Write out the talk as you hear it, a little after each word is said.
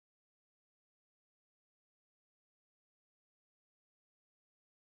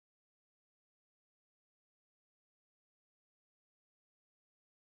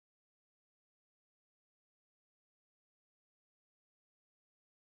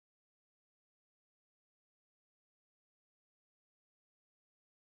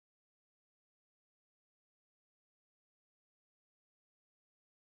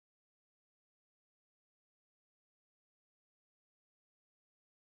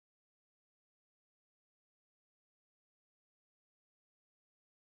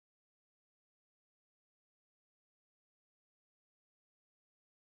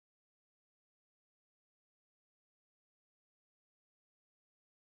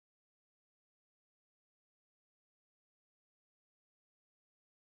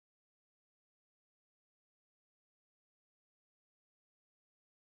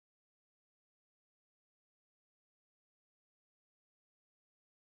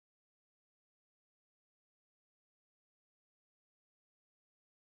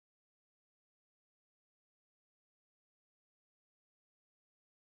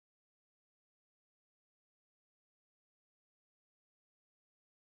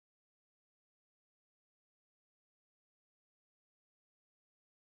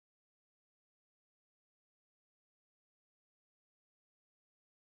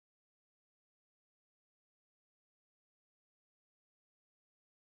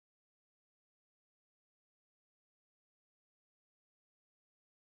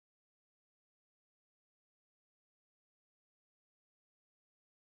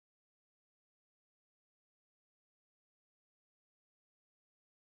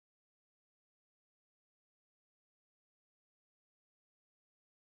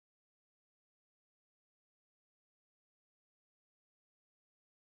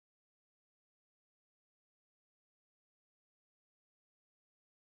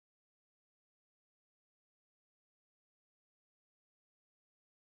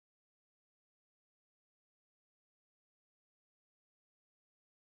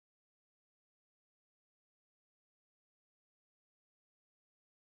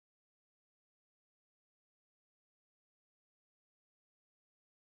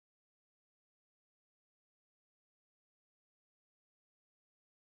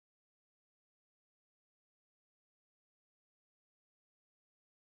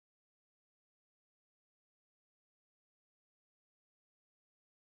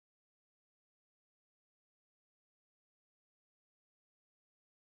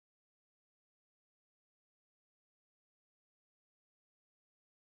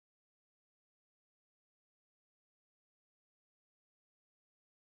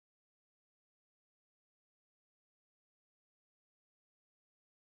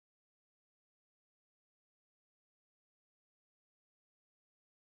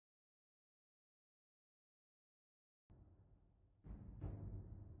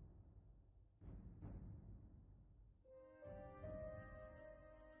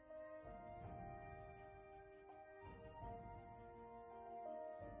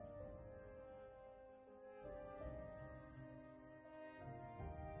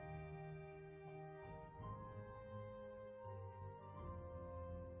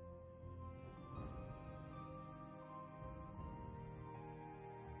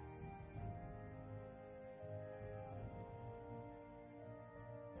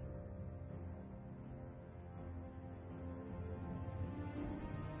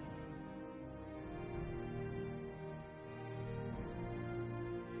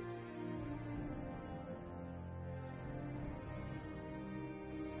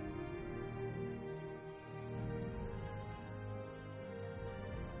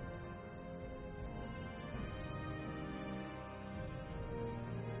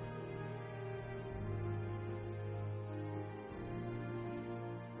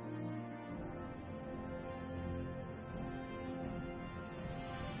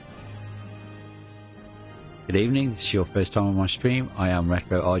Good evening, this is your first time on my stream. I am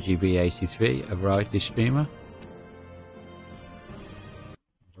Retro RGB83, a variety streamer.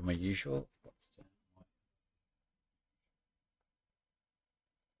 From my usual.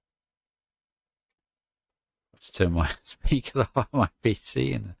 Let's turn my speakers off my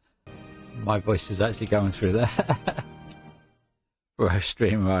PC and my voice is actually going through there. Pro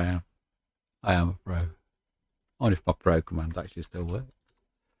streamer I am. I am a pro. I wonder if my pro command actually still works.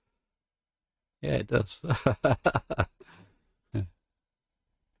 Yeah, it does. I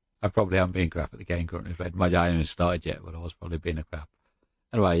probably haven't been crap at the game currently. I haven't even started yet, but I was probably being a crap.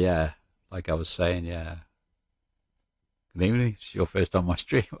 Anyway, yeah, like I was saying, yeah. Good evening, it's your first on my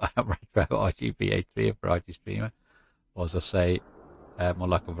stream. I am Retro RGB83, a variety streamer. Or as I say, more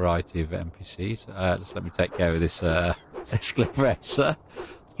like a variety of NPCs. Just let me take care of this, this Cliff Racer.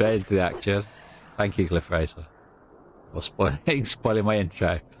 Straight into the action. Thank you, Cliff Racer, for spoiling my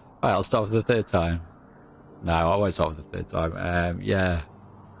intro. Right, I'll start with the third time. No, I won't start with the third time. Yeah.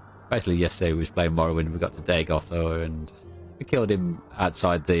 Basically, yesterday we was playing Morrowind. We got to Dagoth Ur and we killed him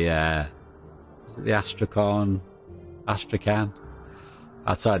outside the Astrakhan,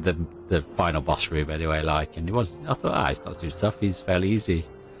 outside the final boss room anyway. Like, and I thought, it's not too tough. He's fairly easy.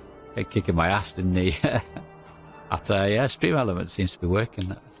 Kicking my ass, didn't he? After yeah, stream element seems to be working.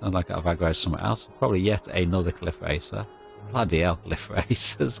 It sounds like I've aggroed something else. Probably yet another Cliff Racer. Bloody hell, Cliff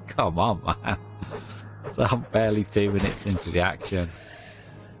Racers! Come on, man. So I'm barely 2 minutes into the action.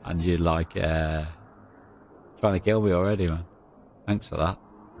 And you're like, trying to kill me already, man. Thanks for that.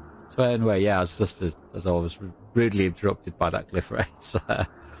 So anyway, yeah, as I was rudely interrupted by that Cliff Race. I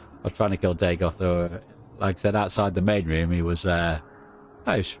was trying to kill Dagoth Ur. Like I said, outside the main room, he was,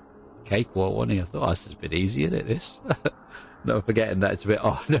 was cakewalk, wasn't he? I thought, this is a bit easier than this. Not forgetting that it's a bit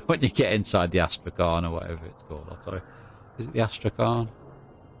odd when you get inside the Astrakhan or whatever it's called. Oh, sorry. Is it the Astrakhan?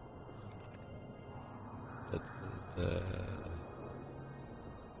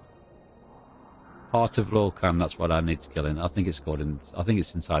 Heart of Lorcan, that's what I need to kill in. I think it's called I think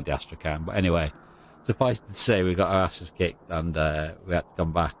it's inside the Astrakhan. But anyway, suffice to say, we got our asses kicked and we had to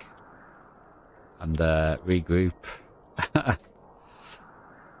come back and regroup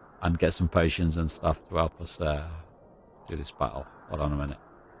and get some potions and stuff to help us do this battle. Hold on a minute.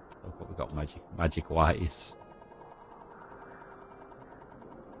 Look what we got, magic whites.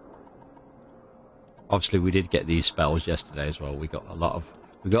 Obviously, we did get these spells yesterday as well. We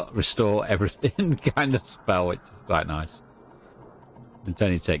got restore everything kind of spell, which is quite nice. It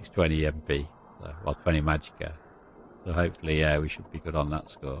only takes 20 MP, so, well, 20 magicka. So hopefully, yeah, we should be good on that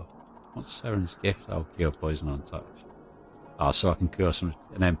score. What's Seren's gift? I'll cure poison on touch. So I can cure an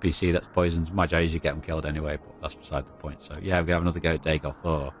NPC that's poisoned. I usually get them killed anyway, but that's beside the point. So yeah, we're gonna have another go at Dagoth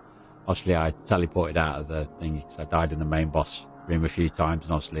Ur. Obviously, I teleported out of the thing because I died in the main boss room a few times,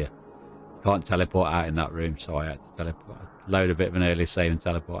 and obviously I can't teleport out in that room, so I had to teleport. Load a bit of an early save and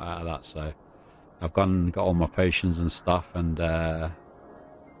teleport out of that. So I've got all my potions and stuff, and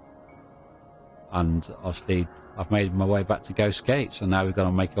obviously I've made my way back to Ghost Gate. So now we've got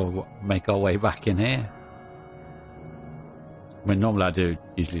to make our way back in here. I mean, normally I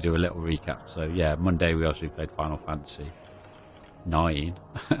usually do a little recap. So yeah, Monday we obviously played Final Fantasy 9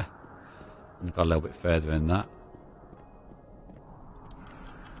 and got a little bit further in that.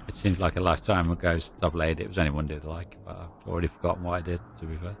 It seems like a lifetime ago since I played it. It was only Monday, but I've already forgotten what I did, to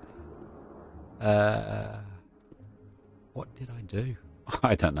be fair. What did I do?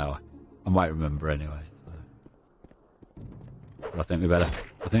 I don't know. I might remember anyway. So. But I think we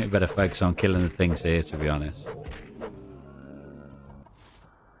better focus on killing the things here, to be honest.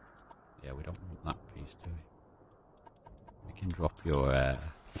 Yeah, we don't want that piece, do we? We can drop your. Okay,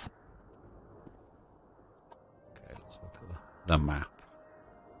 let's look at the map.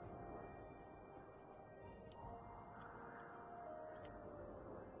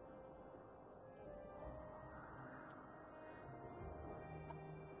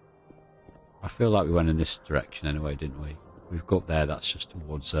 I feel like we went in this direction anyway, didn't we? We've got there, that's just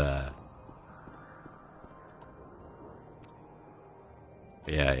towards yeah,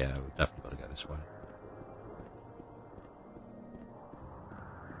 we've definitely got to go this way.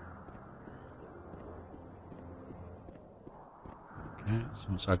 Okay,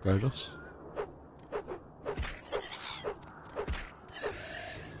 someone's aggroed us.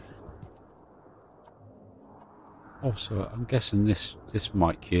 Also, I'm guessing this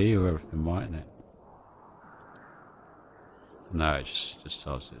might cure you or everything, mightn't it? No, it just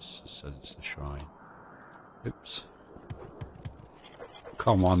says it's the shrine. Oops.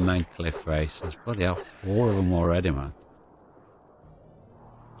 Come on then, Cliff Racers. Bloody hell, 4 of them already, man.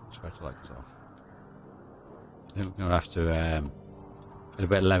 Try to light us off. I think we're going to have to get a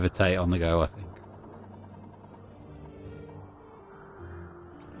bit of levitate on the go, I think.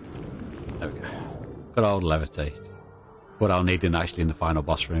 There we go. Good old levitate. What I'll need actually in the final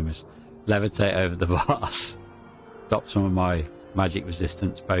boss room is levitate over the boss, drop some of my magic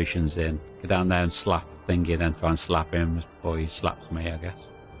resistance potions in, go down there and slap the thingy, then try and slap him before he slaps me, I guess.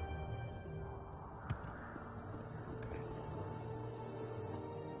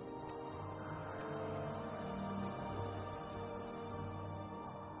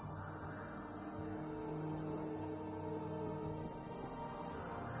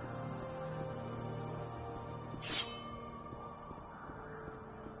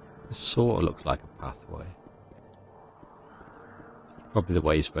 This sort of looks like a pathway. Probably the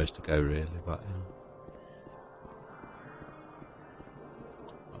way you're supposed to go, really, but you know.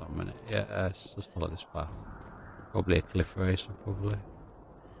 Hold on a minute. Yeah, let's just follow this path. Probably a cliff racer, probably.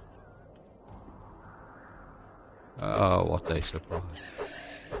 Oh, what a surprise.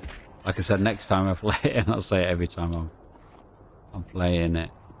 Like I said, next time I play it, and I'll say it every time I'm playing it,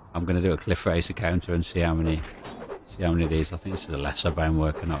 I'm going to do a cliff racer counter and see how many of these. I think this is a lesser bone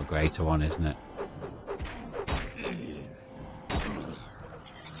worker, not a greater one, isn't it?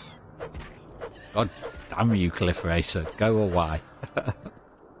 God damn you, cliff racer, go away.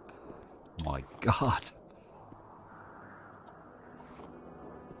 My God.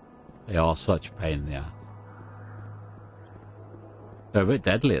 They are such a pain in the ass. They're a bit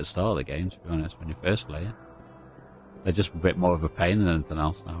deadly at the start of the game, to be honest, when you first play it. They're just a bit more of a pain than anything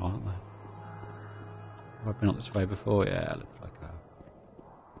else now, aren't they? Have I been up this way before? Yeah, it looks like that.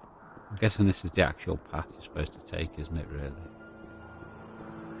 I'm guessing this is the actual path you're supposed to take, isn't it, really?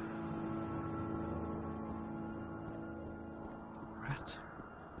 Rat.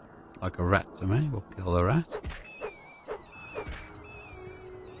 Like a rat to me. We'll kill the rat.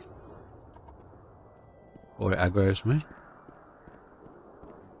 Or it aggroes me.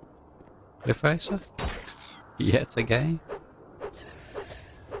 Cliff racer? Yet again?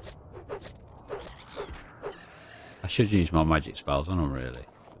 I should use my magic spells on them, really.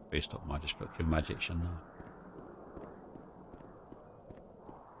 Boost up my destructive magic, shouldn't I?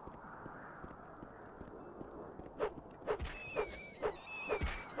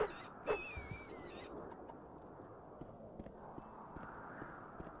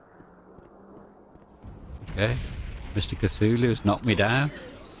 Okay. Mr. Cthulhu's knocked me down.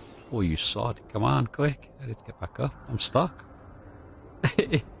 Oh, you sod. Come on, quick. I need to get back up. I'm stuck.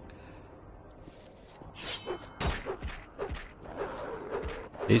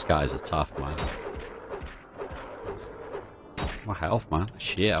 These guys are tough, man. My health, man.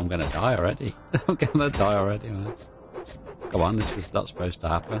 Shit, I'm gonna die already. I'm gonna die already, man. Come on, this is not supposed to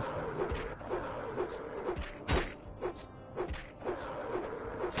happen.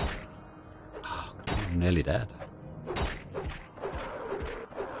 Oh, come on, I'm nearly dead.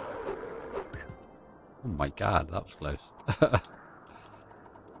 Oh my God, that was close.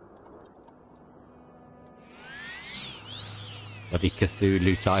 Bloody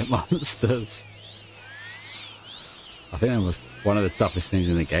Cthulhu type monsters. I think that was one of the toughest things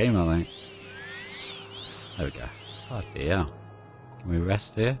in the game, I think. There we go. Oh dear. Can we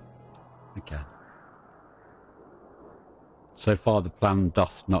rest here? Okay. So far the plan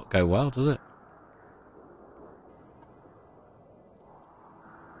doth not go well, does it?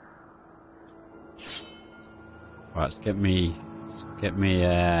 Right, let's get me, what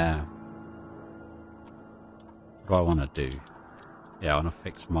do I want to do? Yeah, I want to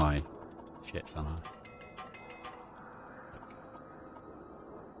fix my shit, don't I?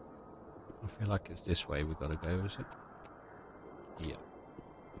 I feel like it's this way we've got to go, is it? Yeah.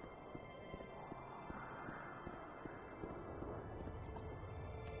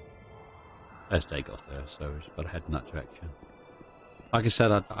 There's Dagoth Ur, so we've got to head in that direction. Like I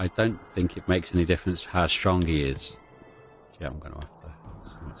said, I don't think it makes any difference how strong he is. Yeah, I'm going to have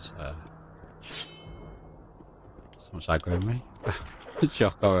to... Someone's aggroing me.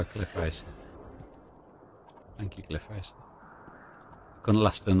 Shock or a cliff racer. Thank you, cliff racer. Couldn't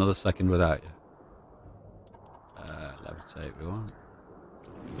last another second without you. Levitate we want.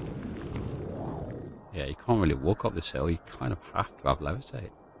 Yeah, you can't really walk up this hill. You kind of have to have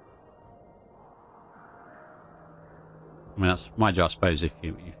levitate. I mean, that's my job, I suppose. If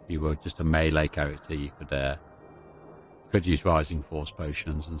you were just a melee character, you could use rising force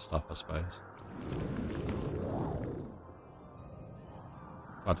potions and stuff, I suppose.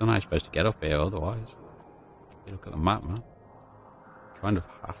 I don't know how you're supposed to get up here otherwise. You look at the map, man. You kind of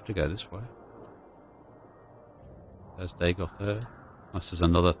have to go this way. There's Dagoth Ur. Unless there's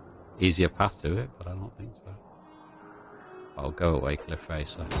another easier path to it, but I don't think so. I'll go away, cliff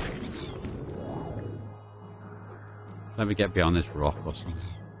racer. Let me get beyond this rock or something.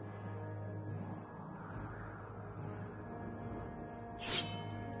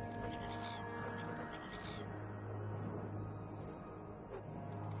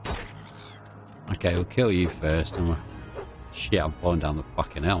 Okay, we'll kill you first, and we'll... Shit, I'm falling down the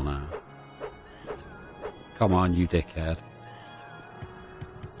fucking hill now. Come on, you dickhead.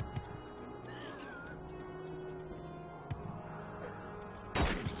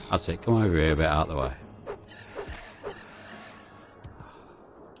 That's it, come over here a bit out of the way.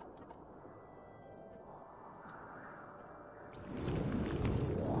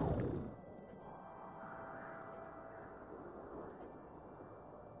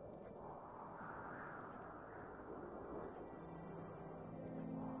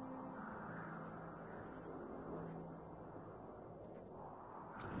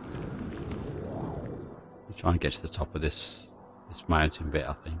 Try and get to the top of this mountain bit,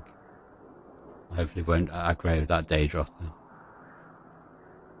 I think. Hopefully won't aggro with that Dagoth then.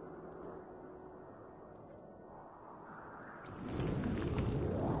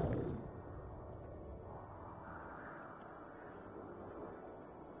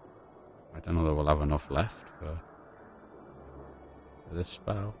 I don't know that we'll have enough left for this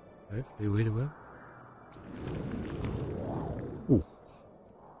spell. Hopefully we will. Ooh.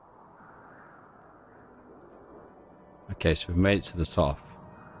 Okay, so we've made it to the top.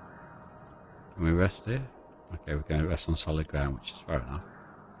 Can we rest here? Okay, we're going to rest on solid ground, which is fair enough.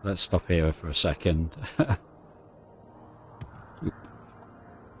 Let's stop here for a second. There we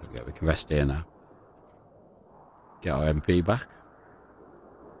go, we can rest here now. Get our MP back.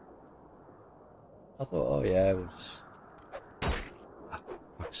 I thought, oh yeah, we'll just...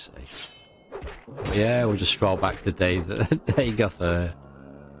 Fuck's sake. But yeah, we'll just stroll back to Dagoth Ur.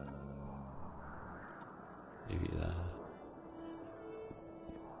 Leave you there.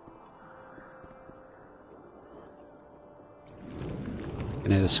 I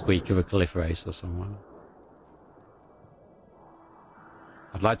can hear the squeak of a cliff racer somewhere.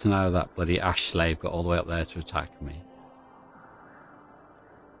 I'd like to know how that bloody ash slave got all the way up there to attack me.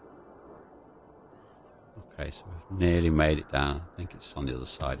 Okay, so we've nearly made it down. I think it's on the other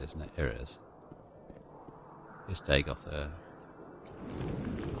side, isn't it? Here it is. Here's Dagoth Ur.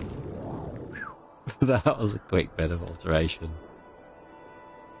 That was a quick bit of alteration.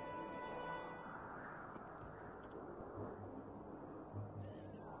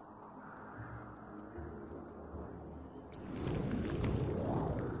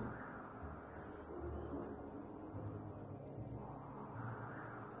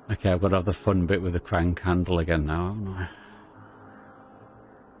 Okay, I've got to have the fun bit with the crank handle again now, haven't I?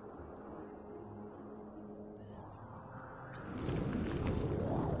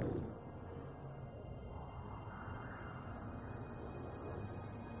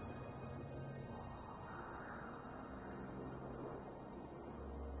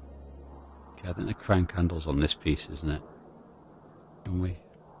 Okay, I think the crank handle's on this piece, isn't it? Can we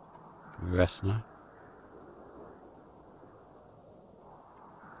rest now?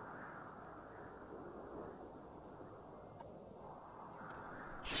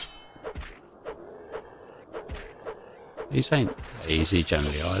 These ain't easy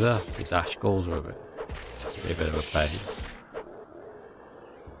generally either. These ash galls are a bit of a pain.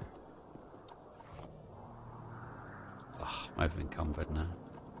 Oh, I'm over encumbered now.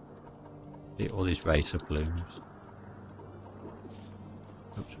 All these racer plumes.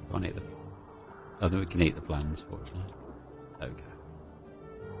 Oops, we can't eat them. I think we can eat the plants, fortunately. There we go.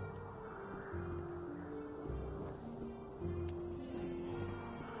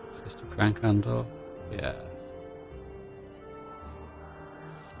 Is this the crank handle? Yeah.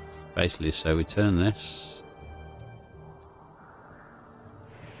 Basically, so we turn this.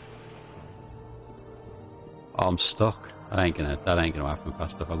 Oh, I'm stuck. That ain't gonna happen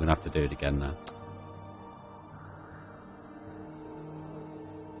fast enough. I'm gonna have to do it again now.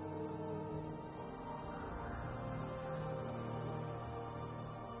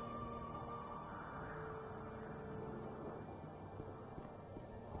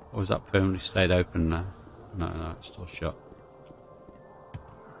 Or was that permanently stayed open now? No, it's still shut.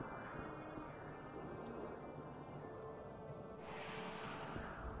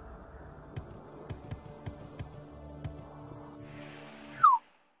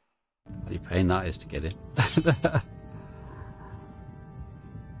 Pain that is to get in. I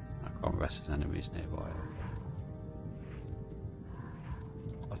can't rest as enemies nearby.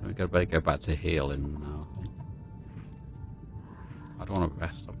 I think we better go back to healing now, I think. I don't want to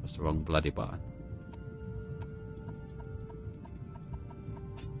rest, I pressed the wrong bloody button.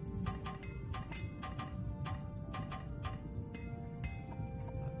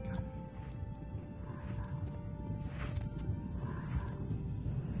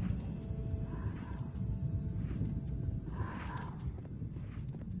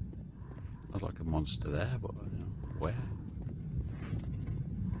 There's like a monster there, but I don't know where.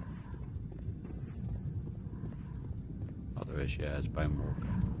 is, yeah, it's Bone Walker.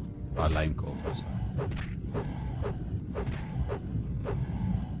 By Lame Corpus.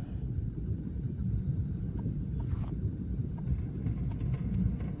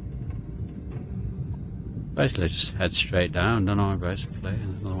 Basically, just head straight down, don't I? Basically,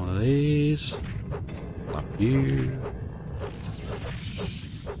 and there's another one of these. Like you.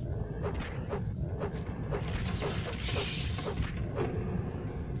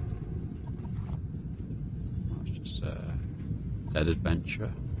 That's just a dead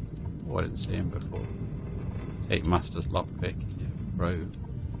adventure. Oh, I didn't see him before. Take Master's lockpick, yeah, bro. You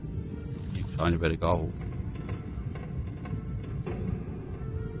can find a bit of gold.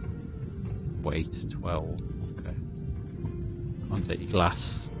 Weight 12. Okay. Can't take your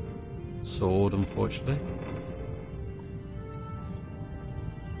glass sword, unfortunately.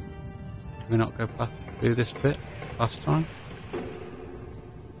 Did we not go back through this bit last time?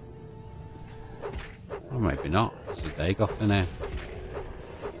 Or maybe not. There's a Dagoth in here.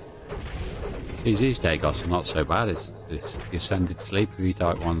 Geez, these Dagoths are not so bad. It's the Ascended Sleepery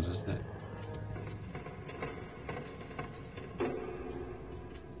type ones, isn't it?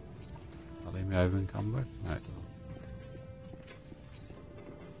 I'll leave me over in combo. No, it doesn't.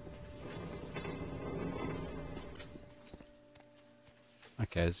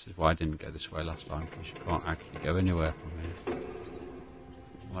 Okay, this is why I didn't go this way last time, because you can't actually go anywhere from here.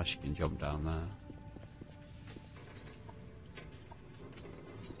 Unless you can jump down there.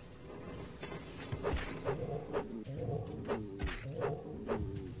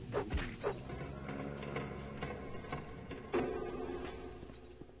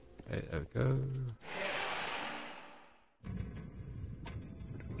 Okay, there we go.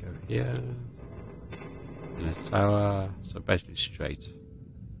 We go here. In a tower, so basically straight.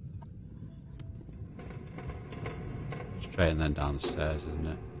 Straight and then downstairs, isn't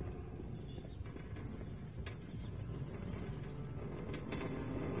it?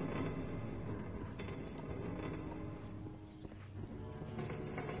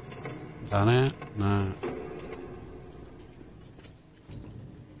 Down here? No.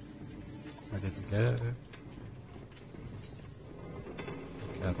 Where did we go?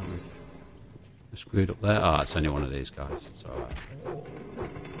 Okay, I think we've screwed up there. Oh, it's only one of these guys. It's alright.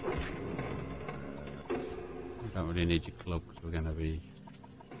 We don't really need your club because we're going to be...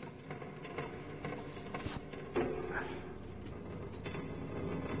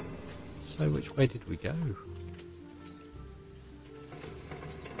 So which way did we go?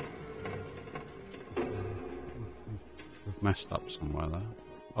 We've messed up somewhere there.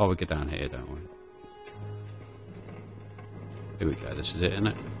 Oh, we go down here, don't we? Here we go, this is it, isn't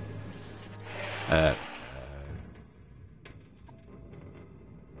it? There we go.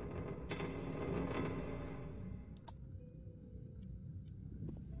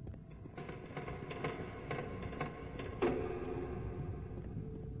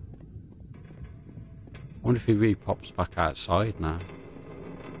 I wonder if he re-pops back outside now.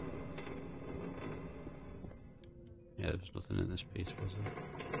 Yeah, there was nothing in this piece, was there?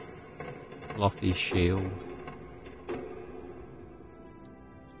 Lofty shield. It's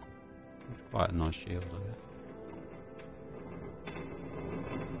quite a nice shield, I guess.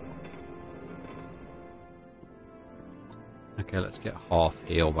 Okay, let's get half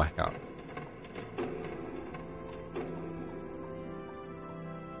heal back up.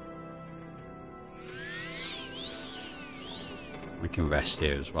 We can rest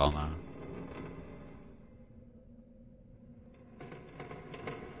here as well now.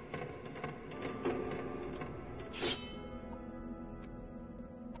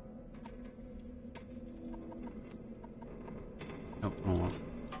 Oh, oh.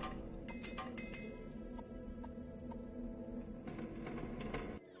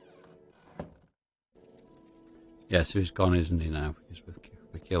 Yeah, so he's gone, isn't he, now? Because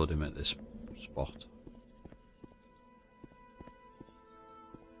we killed him at this spot.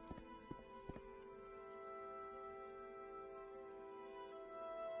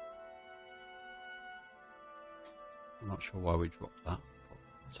 I'm not sure why we dropped that.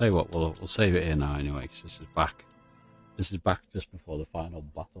 But tell you what, we'll save it here now anyway, because this is back. This is back just before the final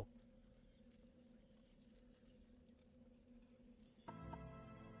battle.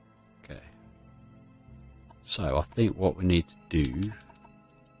 Okay. So I think what we need to do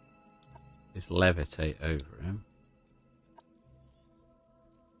is levitate over him.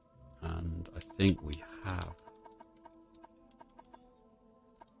 And I think we have.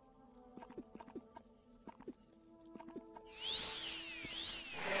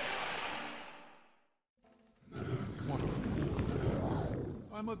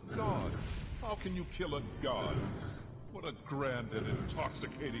 I'm a god. How can you kill a god? What a grand and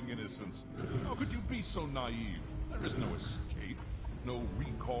intoxicating innocence. How could you be so naive? There is no escape. No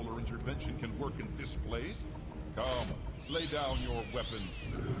recall or intervention can work in this place. Come, lay down your weapons.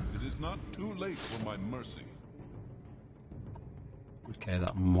 It is not too late for my mercy. Okay,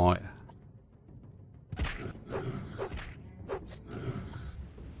 that might... Okay.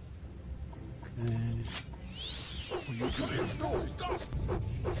 What are you doing? No, stop!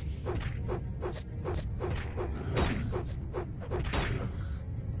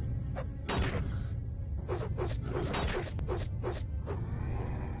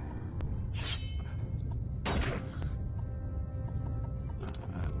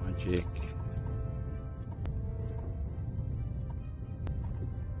 Magic.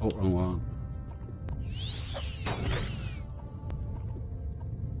 Oh, wrong one.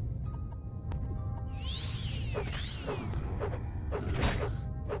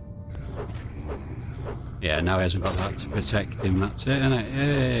 Yeah, now he hasn't got that to protect him, that's it, isn't it?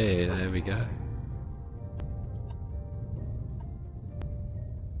 Hey, there we go.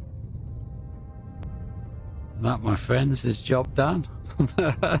 That, my friends, is job done.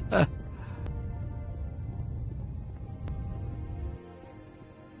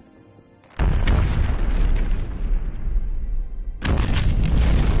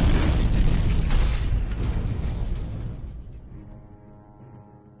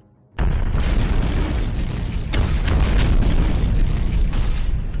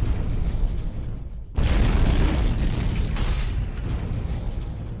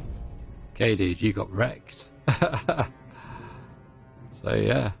 Okay, dude, you got wrecked. So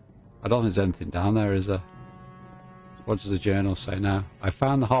yeah, I don't think there's anything down there, is there? What does the journal say now? I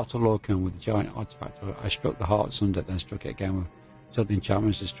found the heart of Lorcan with the giant artifact. I struck the heart asunder, then struck it again until the enchantment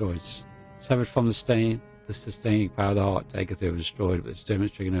was destroyed. Severed from the sustaining power of the heart, Dagoth Ur was destroyed, but the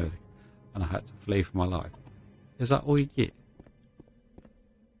disturbance triggered everything, and I had to flee for my life. Is that all you get?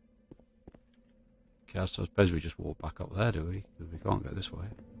 Okay, I suppose we just walk back up there, do we? Because we can't go this way.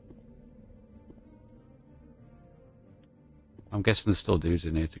 I'm guessing there's still dudes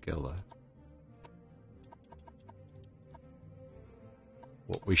in here to kill there.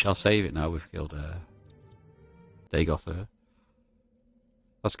 Well, we shall save it now we've killed Dagoth Ur.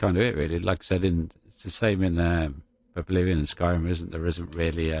 That's kind of it, really. Like I said, it's the same in Oblivion and Skyrim, isn't there? There isn't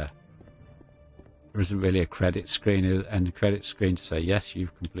really a credit screen and a credit screen to say yes,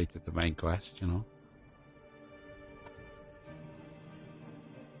 you've completed the main quest, you know.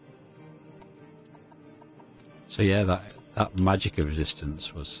 So yeah, that magic of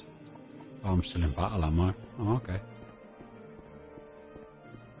resistance was... Oh, I'm still in battle, am I? Oh, okay.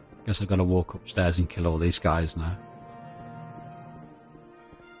 Guess I've got to walk upstairs and kill all these guys now.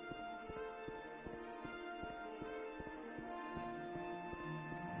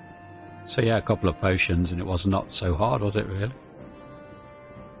 So yeah, a couple of potions and it was not so hard, was it really?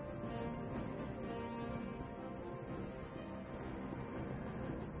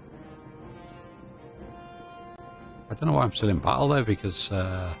 I don't know why I'm still in battle though, because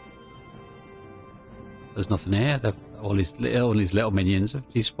there's nothing here. All these little minions have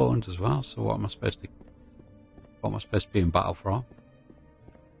despawned as well. So what am I supposed to be in battle from?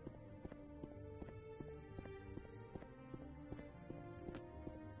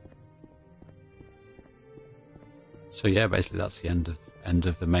 So yeah, basically that's the end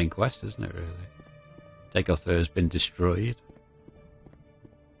of the main quest, isn't it? Really, Dagoth Ur has been destroyed.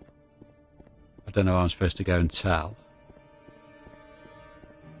 I don't know how I'm supposed to go and tell.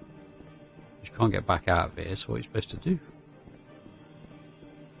 You can't get back out of here, so what are you supposed to do?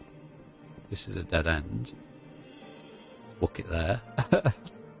 This is a dead end. Book it there.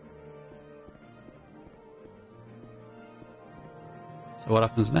 So what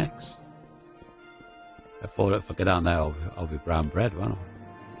happens next? I thought if I go down there, I'll be brown bread, won't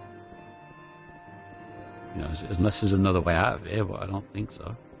I? You know, unless there's another way out of here, but I don't think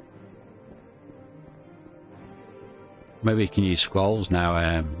so. Maybe you can use scrolls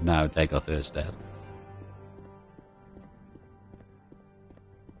now. Now Dagoth Ur's dead.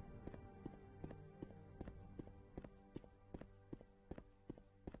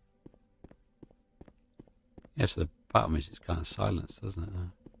 Yeah, so the battle music's kind of silenced, doesn't it?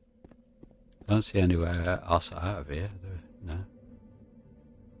 I don't see anywhere else out of here. No.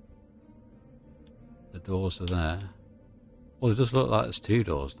 The doors are there. Well, it does look like there's two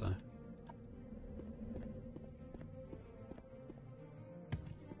doors though.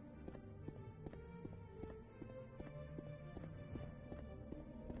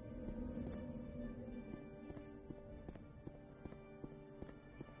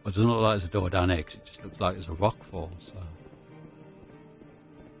 It doesn't look like there's a door down here because it just looks like there's a rock fall, so...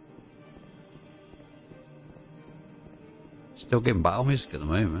 Still getting battle music at the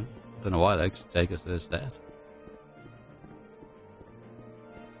moment. Don't know why though, because Dagoth Ur's dead.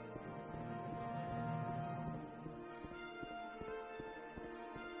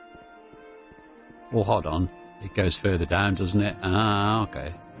 Oh, hold on. It goes further down, doesn't it? Ah,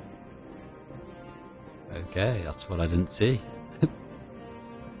 okay. Okay, that's what I didn't see.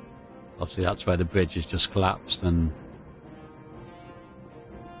 Obviously, that's where the bridge has just collapsed, and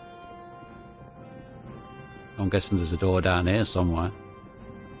I'm guessing there's a door down here somewhere.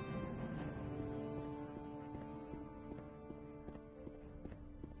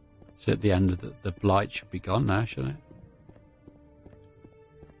 So at the end of the blight should be gone now, shouldn't it?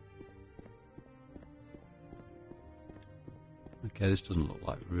 Okay, this doesn't look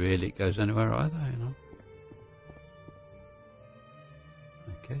like really it goes anywhere either, you know.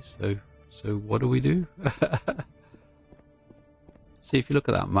 Okay, so what do we do? See, if you look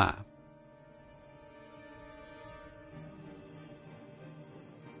at that map,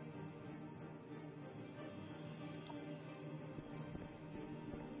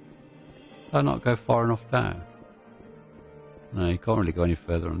 did I not go far enough down? No, you can't really go any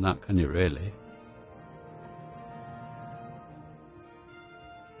further than that, can you really?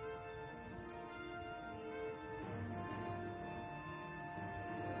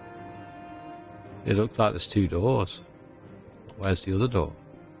 It looks like there's two doors. Where's the other door?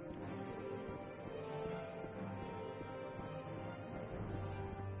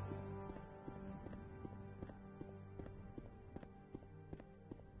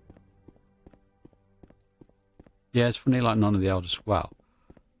 Yeah, it's funny, like none of the elders, well,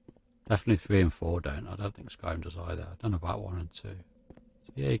 definitely 3 and 4 don't. I don't think Skyrim does either. I don't know about 1 and 2. So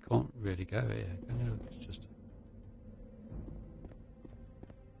yeah, you can't really go here, can you? It's just...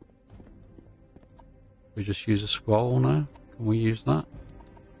 We just use a scroll now? Can we use that?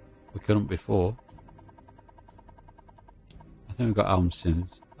 We couldn't before. I think we've got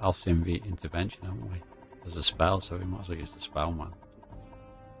Alcim v intervention, haven't we? As a spell, so we might as well use the spell, man.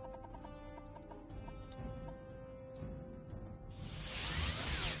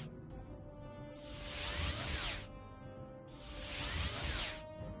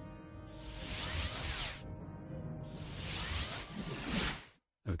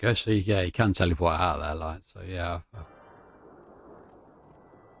 There we go. So yeah, you can teleport out there, like, so yeah.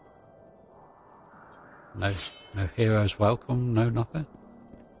 No heroes welcome, no nothing.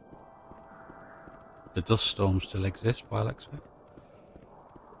 The dust storm still exists, by Alexa.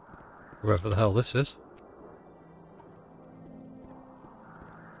 Whoever the hell this is.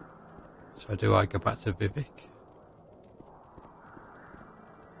 So do I go back to Vivek?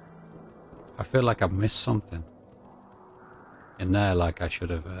 I feel like I've missed something in there, like I should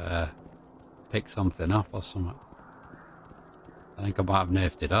have picked something up or something. I think I might have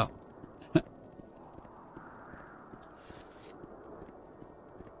nerfed it up.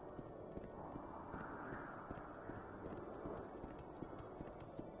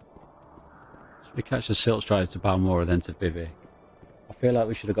 So we catch the Silt Strider to Balmora, then to Vivek. I feel like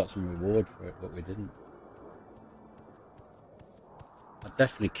we should have got some reward for it, but we didn't. I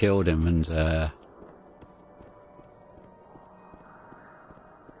definitely killed him, and do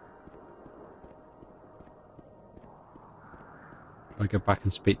I go back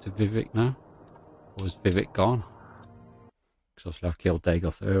and speak to Vivek now? Or is Vivek gone? Because obviously I've killed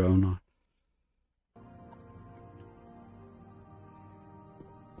Dagoth Ur, haven't I?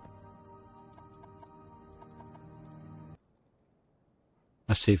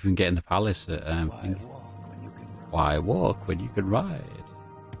 Let's see if we can get in the palace at Why walk when you can ride?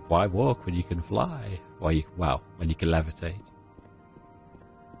 Why walk when you can fly? When you can levitate.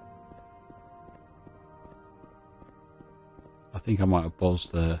 I think I might have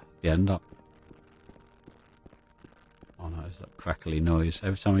buzzed the end up. Oh no, it's that crackly noise.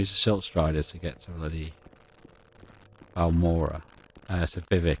 Every time I use a Silt Strider to get to bloody Balmora. It's a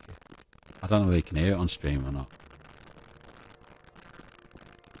Vivek. I don't know if you can hear it on stream or not.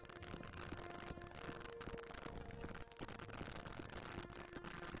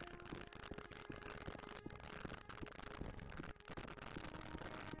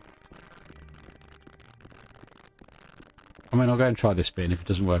 I mean, I'll go and try this bit, and if it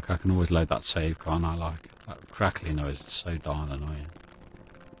doesn't work, I can always load that save, can't I? Like, that crackly noise is so darn annoying.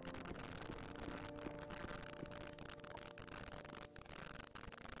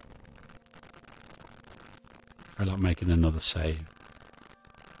 I feel like making another save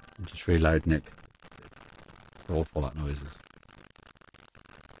and just reloading it. It's awful, that noise is.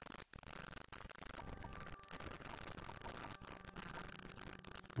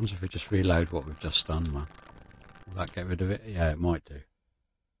 I wonder if we just reload what we've just done, man. Will that get rid of it? Yeah, it might do.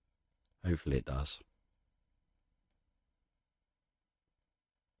 Hopefully it does.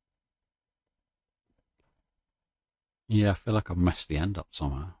 Yeah, I feel like I've messed the end up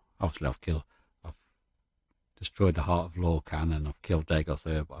somehow. Obviously I've destroyed the Heart of Lorcan and I've killed Dagoth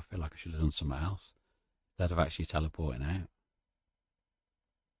Ur, but I feel like I should have done something else. instead of actually teleporting out.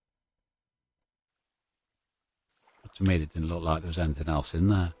 But to me, it didn't look like there was anything else in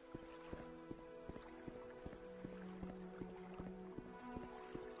there.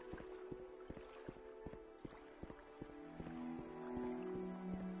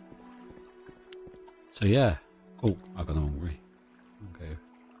 So yeah. Oh, I got them hungry. Okay.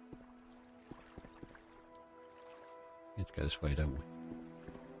 Need to go this way, don't we?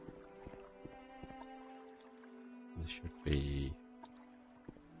 This should be...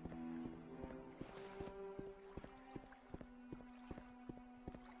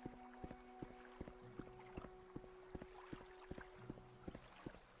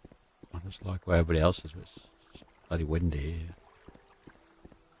 I just like where everybody else is, but it's bloody windy here.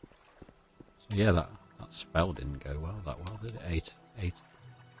 So yeah, that spell didn't go well that well, did it? 8.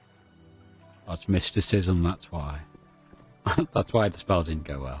 That's mysticism, that's why. That's why the spell didn't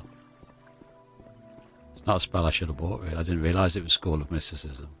go well. It's not a spell I should have bought, really. I didn't realise it was School of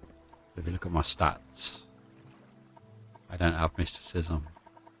Mysticism. If you look at my stats, I don't have mysticism.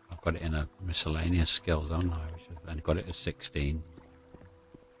 I've got it in a miscellaneous skills, don't I? Which I've only got it at 16.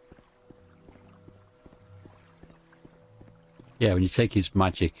 Yeah, when you take his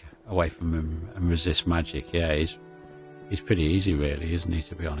magic away from him and resist magic, yeah, he's pretty easy, really, isn't he,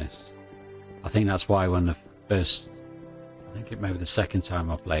 to be honest? I think that's why when the first... I think it maybe the second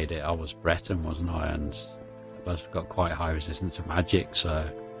time I played it, I was Breton, wasn't I? And I've got quite high resistance to magic, so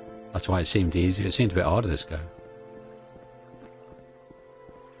that's why it seemed easier. It seemed a bit harder this go.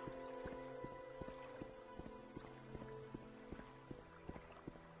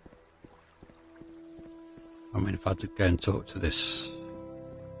 I mean, if I had to go and talk to this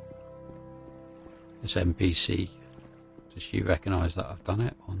NPC, does she recognise that I've done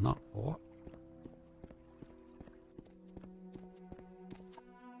it or not, or what?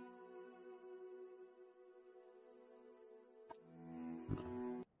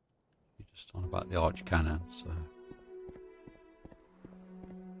 You're just on about the arch cannon, so...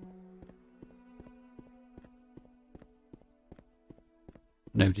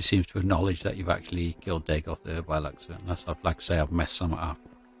 Nobody seems to acknowledge that you've actually killed Dagoth Ur by looks of it, unless I've, like I say, I've messed something up.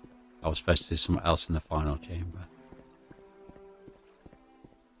 I was supposed to do something else in the final chamber.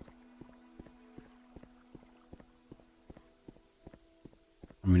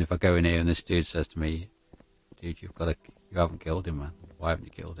 I mean, if I go in here and this dude says to me, dude, you haven't killed him, man. Why haven't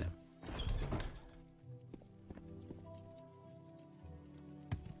you killed him?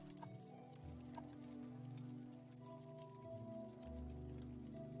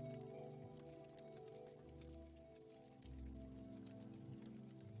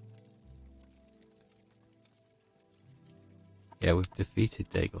 Yeah, we've defeated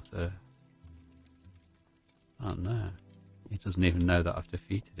Dagoth Ur. Oh no. He doesn't even know that I've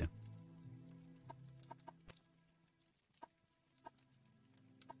defeated him.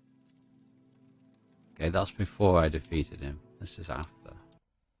 Okay, that's before I defeated him. This is after.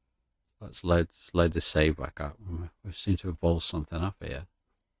 Let's load this save back up. We seem to have ballsed something up here.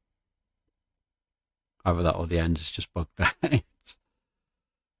 Either that or the end is just bugged out. But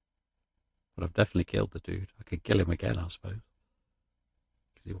I've definitely killed the dude. I could kill him again, I suppose.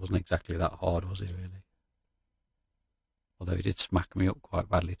 He wasn't exactly that hard, was he, really? Although he did smack me up quite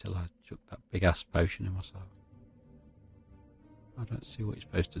badly till I took that big ass potion in myself. I don't see what you're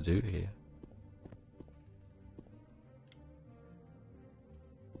supposed to do here.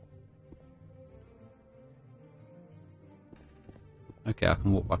 Okay, I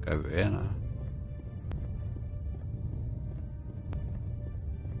can walk back over here now.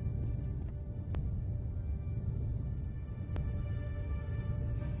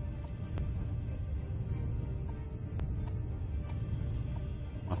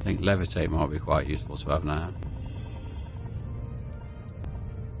 I think levitate might be quite useful to have now.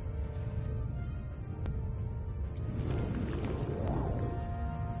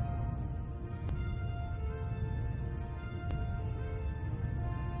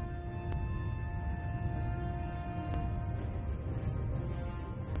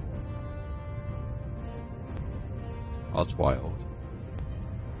 Oh, it's wild.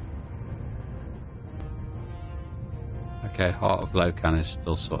 Okay, Heart of Locan is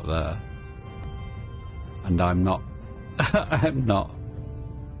still sort of there. And I'm not... I'm not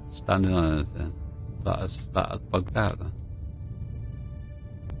standing on anything. That has bugged out then.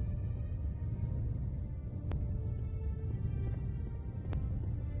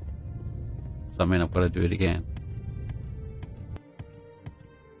 Does that mean I've got to do it again?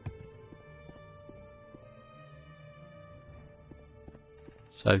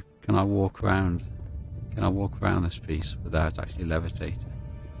 So, can I walk around? Can I walk around this piece without actually levitating?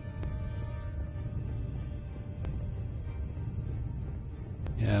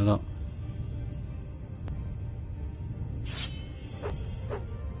 Yeah, look.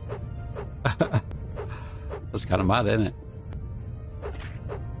 That's kind of mad, isn't it?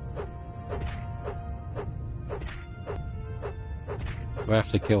 We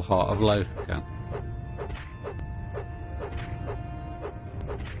have to kill Heart of Loath again.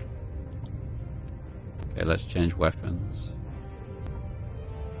 Okay, let's change weapons.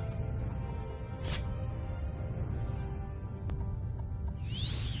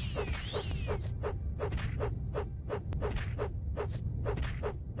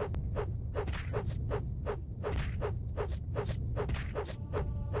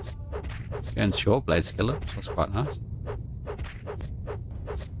 Getting short blade skill ups, that's quite nice.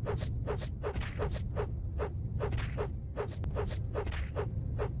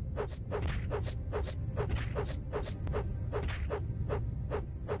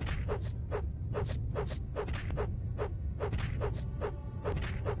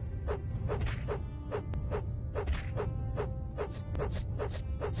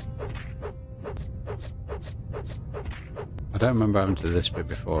 I don't remember having to do this bit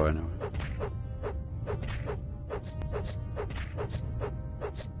before anyway.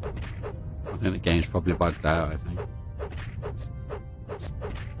 I think the game's probably bugged out, I think.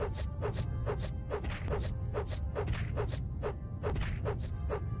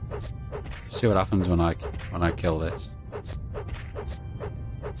 See what happens when I kill this.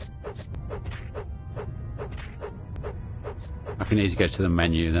 I can easily go to the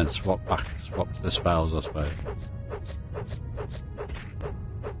menu and then swap to the spells, I suppose.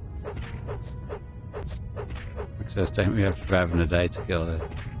 So it's taking me forever and a day to kill it.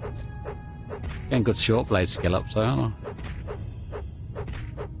 Getting good short blade skill up, so aren't I?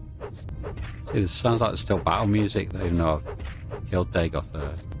 See, this sounds like it's still battle music, though, even though I've killed Dagoth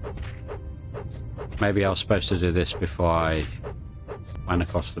Ur. Maybe I was supposed to do this before I went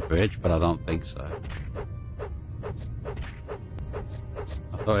across the bridge, but I don't think so.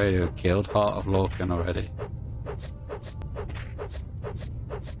 I thought I had killed Heart of Lorcan already.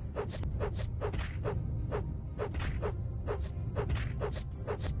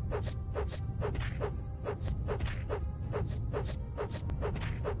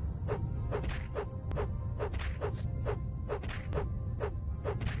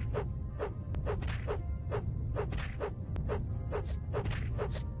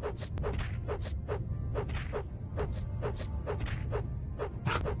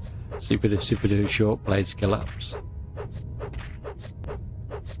 Super short blade skill ups.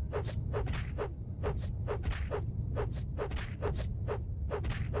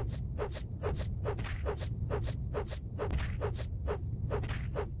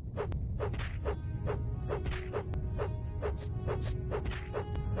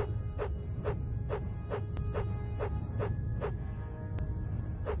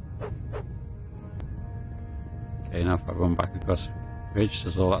 Okay, now if I run back across the bridge,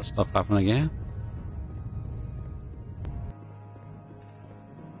 does all that stuff happen again?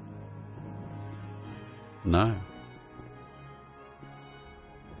 No.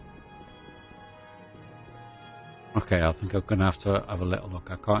 Okay, I think I'm going to have a little look.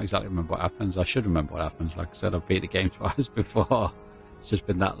 I can't exactly remember what happens. I should remember what happens. Like I said, I've beat the game twice before. It's just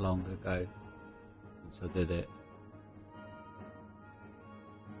been that long ago since I did it.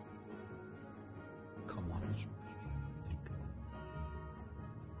 Come on.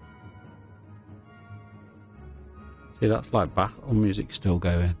 See, that's like battle music still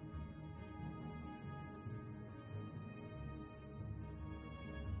going.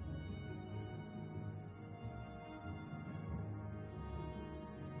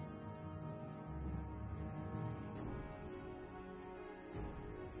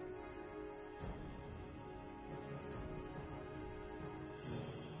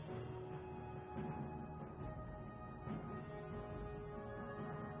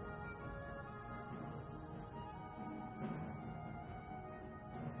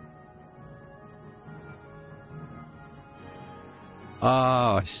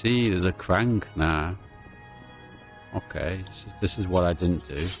 Oh, I see. There's a crank now. Okay, this is what I didn't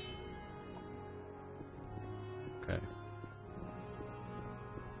do. Okay.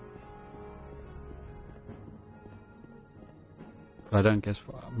 But I don't guess.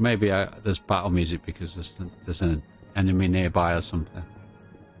 Maybe there's battle music because there's an enemy nearby or something.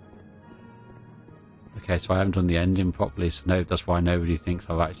 Okay, so I haven't done the ending properly, so that's why nobody thinks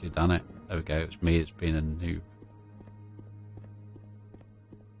I've actually done it. There we go. It's me. It's been a noob.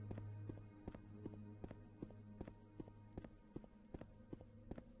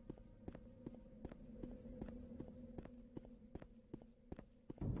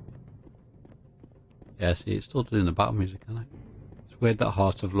 Yeah, see, it's still doing the battle music, isn't it? It's weird that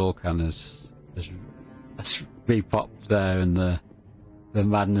Heart of Lorcan has repopped there, and the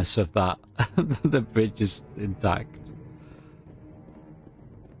madness of that. The bridge is intact.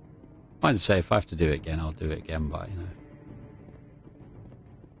 I'd say if I have to do it again, I'll do it again, but you know.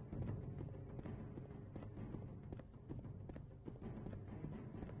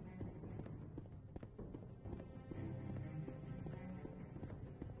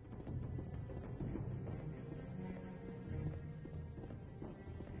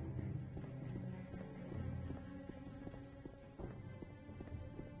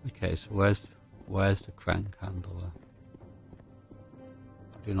 Okay, so where's the crank handle? I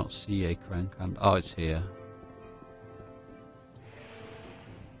do not see a crank handle. Oh, it's here.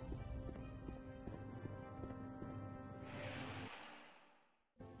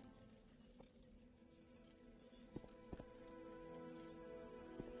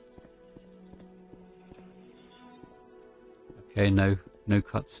 Okay, no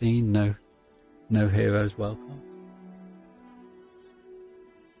cutscene, no heroes welcome.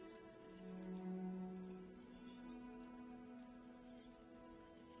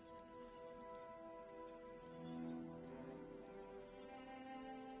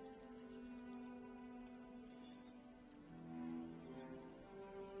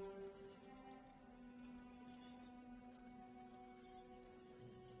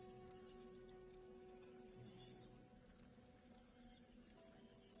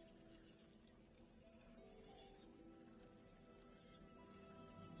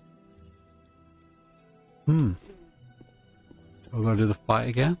 We're going to do the fight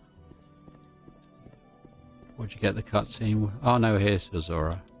again? Where'd you get the cutscene? Oh no, here's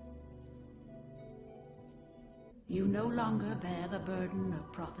Azora. You no longer bear the burden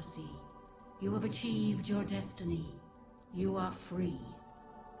of prophecy. You have achieved your destiny. You are free.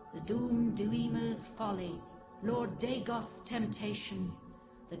 The Doom Duima's folly, Lord Dagoth's temptation,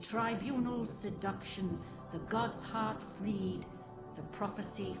 the Tribunal's seduction, the God's heart freed, the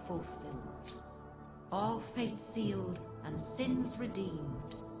prophecy fulfilled. All fate sealed and sins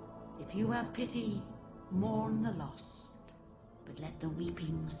redeemed. If you have pity, mourn the lost, but let the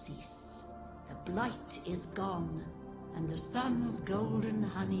weeping cease. The blight is gone, and the sun's golden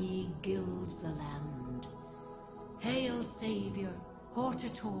honey gilds the land. Hail, Savior,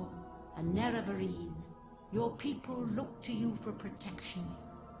 Hortator, and Nerevarine. Your people look to you for protection.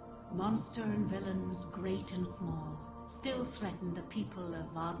 Monster and villains, great and small, still threaten the people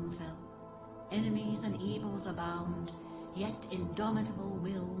of Vardenfell. Enemies and evils abound, yet indomitable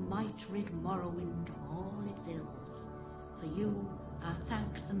will might rid Morrowind of all its ills. For you, our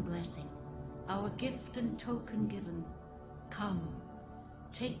thanks and blessing, our gift and token given. Come,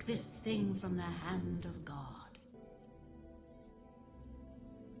 take this thing from the hand of God.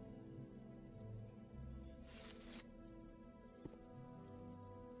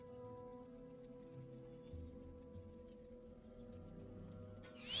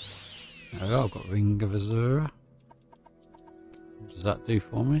 Oh, I've got Ring of Azura. What does that do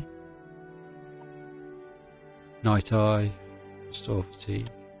for me? Night Eye, restore fatigue.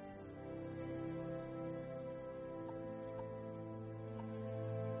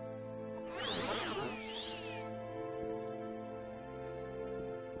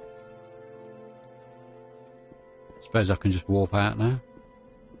 Suppose I can just warp out now.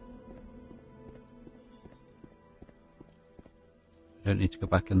 Don't need to go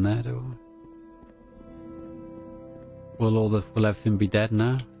back in there, do I? Will everything be dead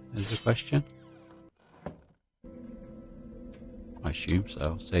now? Is the question. I assume so.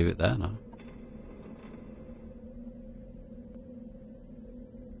 I'll save it there now.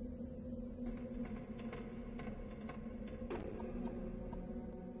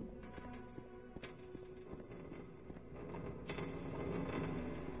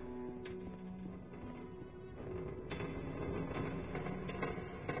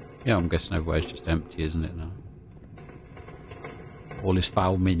 Yeah, I'm guessing everywhere's just empty, isn't it now? All his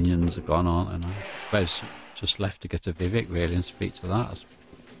foul minions are gone, aren't they now? There's just left to get to Vivek really and speak to that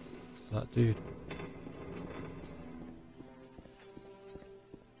dude.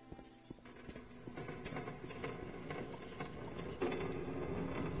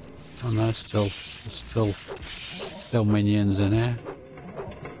 Oh no, still minions in here.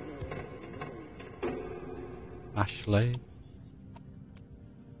 Ashley.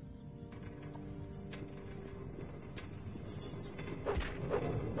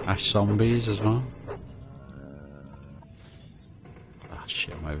 Ash zombies as well. Ah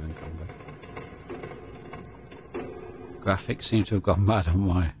shit, I'm over encumbered. Graphics seem to have gone mad on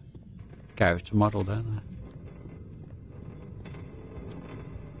my character model, don't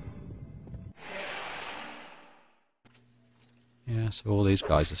they? Yeah, so all these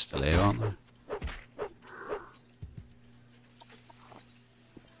guys are still here, aren't they?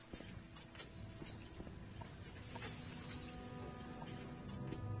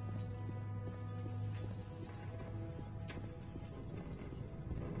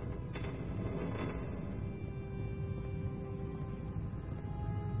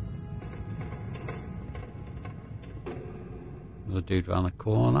 Another dude around the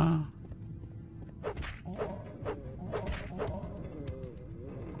corner.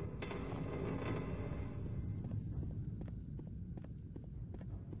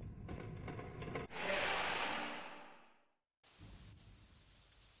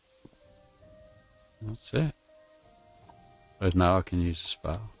 That's it. Whereas now I can use a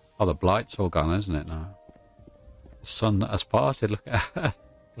spell. Oh, the blight's all gone, isn't it now? The sun that has parted, look at how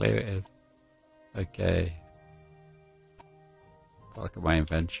clear it is. Okay. Look at my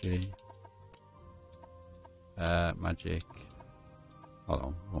inventory. Magic. Hold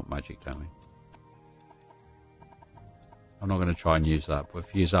on, what magic don't we? I'm not going to try and use that, but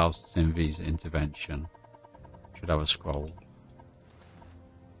if you use Alcinvi's intervention, should have a scroll.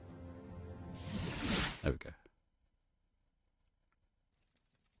 There we go.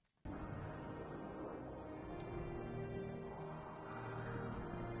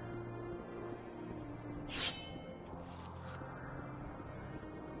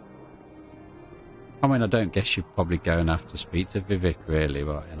 I mean, I don't guess you're probably going to have to speak to Vivek, really,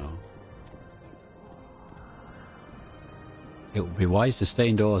 but, you know. It would be wise to stay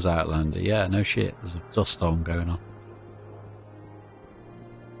indoors, Outlander. Yeah, no shit. There's a dust storm going on.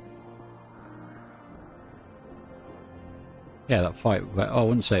 Yeah, that fight, I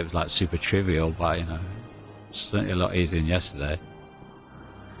wouldn't say it was, like, super trivial, but, you know, it's certainly a lot easier than yesterday.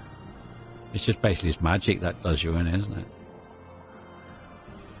 It's just basically his magic that does you in, isn't it?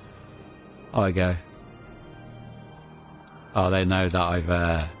 Oh, I go. Oh, they know that I've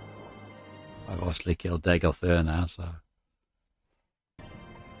obviously killed Dagoth Ur now, so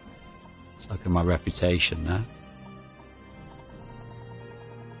it's like my reputation now.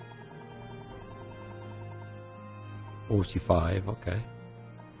 $45, okay.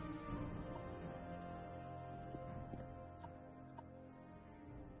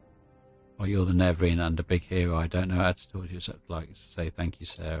 Oh, you're the Neverine and a big hero. I don't know how to talk to you except like to say thank you,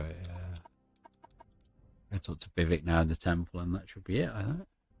 Sarah. I talk to Vivek now in the temple, and that should be it, I think.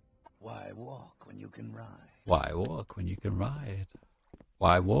 Why walk when you can ride? Why walk when you can ride?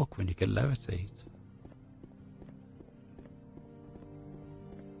 Why walk when you can levitate?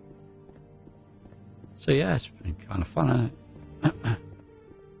 So yeah, it's been kind of fun, hasn't it?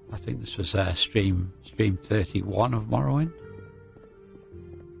 I think this was stream 31 of Morrowind.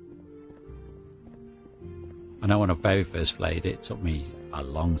 I know when I very first played it, it took me a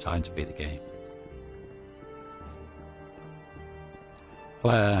long time to beat the game.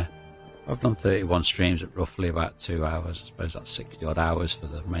 I've done 31 streams at roughly about 2 hours. I suppose that's 60 odd hours for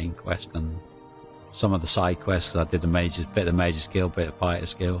the main quest and some of the side quests, because I did bit of the Mage's Guild, bit of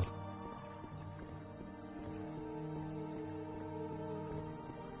Fighter's Guild.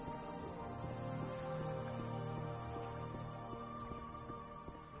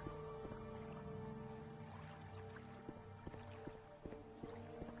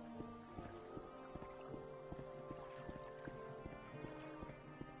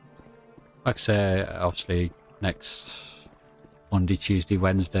 Like I say, obviously next Monday, Tuesday,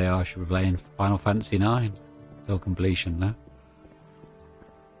 Wednesday I should be playing Final Fantasy IX till completion now.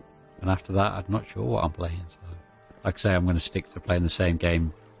 And after that I'm not sure what I'm playing, so like I say, I'm going to stick to playing the same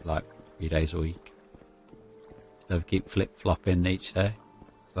game like 3 days a week instead of keep flip-flopping each day.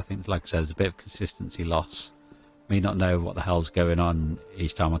 So I think, like I said, there's a bit of consistency loss. Me not know what the hell's going on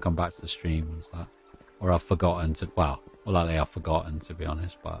each time I come back to the stream and stuff. Or I've forgotten to, well, likely I've forgotten, to be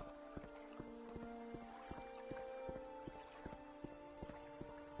honest, but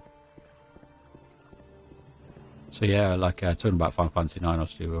so yeah, like talking about Final Fantasy IX,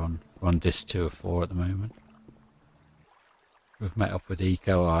 obviously we're on disc 2 of 4 at the moment. We've met up with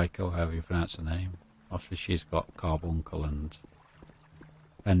Eiko, or Aiko, however you pronounce her name. Obviously she's got Carbuncle and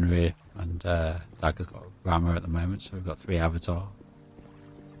Henry, and Dagger's got Rama at the moment, so we've got 3 avatars.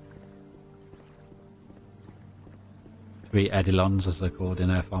 3 Edilons, as they're called in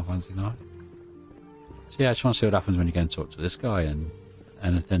Final Fantasy IX. So yeah, I just want to see what happens when you go and talk to this guy, and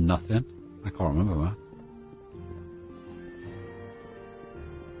anything, nothing. I can't remember, man.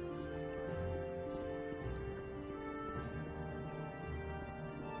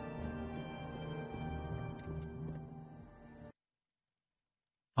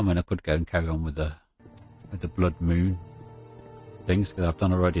 I mean, I could go and carry on with the Blood Moon things, because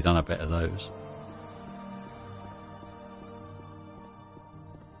I've already done a bit of those.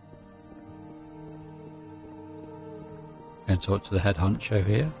 and talk to the head honcho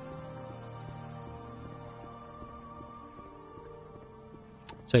here.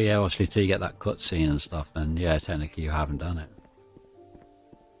 So yeah, obviously till you get that cutscene and stuff, then yeah, technically you haven't done it.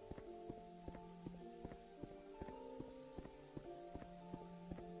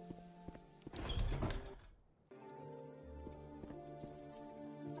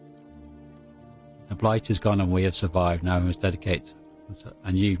 The blight is gone and we have survived. Now we must dedicate,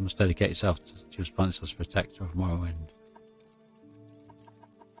 and you must dedicate yourself to responsible as protector of Morrowind.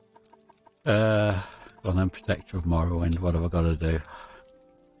 Well then, protector of Morrowind, what have I got to do?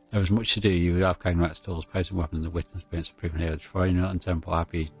 There is much to do. You have Kangrat's tools, potent weapons, and witness experience of proven hero. Destroying your temple,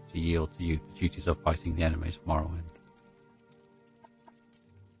 happy to yield to you the duties of fighting the enemies of Morrowind.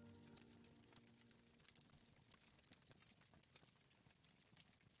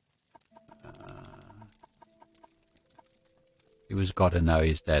 He was God and now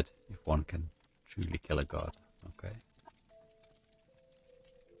he's dead, if one can truly kill a god. Okay.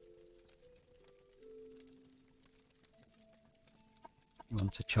 You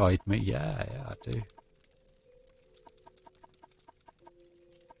want to chide me? Yeah, I do.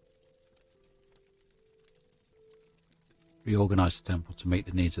 Reorganize the temple to meet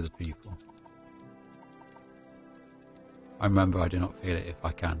the needs of the people. I remember I do not feel it if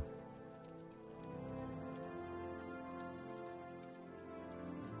I can.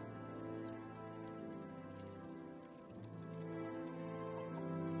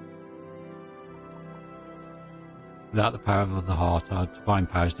 Without the power of the heart, our divine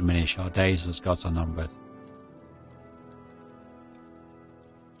powers diminish, our days as gods are numbered.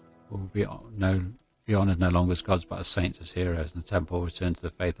 We will be honoured no longer as gods, but as saints, as heroes, and the temple will return to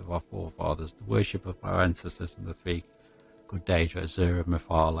the faith of our forefathers, the worship of our ancestors, and the three good Daedra, Azura,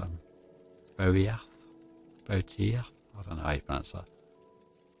 Mephala, and Botiath? I don't know how you pronounce that.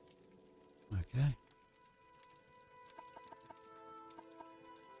 Okay.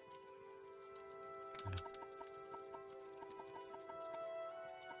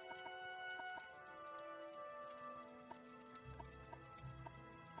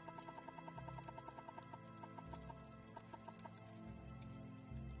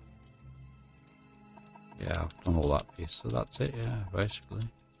 Yeah, I've done all that piece, so that's it, yeah, basically.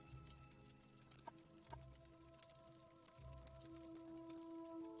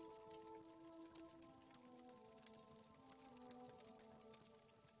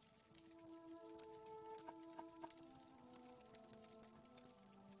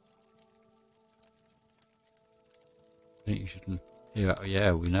 I think you should...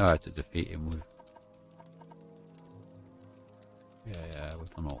 Yeah, we know how to defeat him. Yeah, we've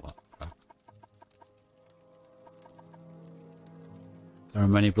done all that crap. There are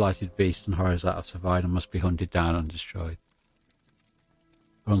many blighted beasts and horrors that have survived and must be hunted down and destroyed.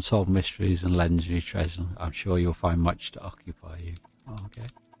 For unsolved mysteries and legendary treasure, I'm sure you'll find much to occupy you. Oh, okay.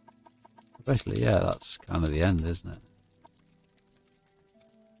 Basically, yeah, that's kind of the end, isn't it?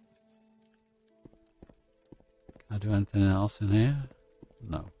 Can I do anything else in here?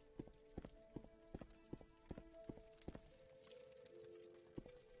 No.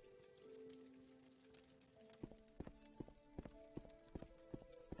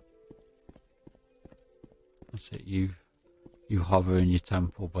 That's it, you hover in your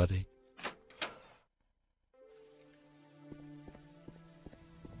temple, buddy.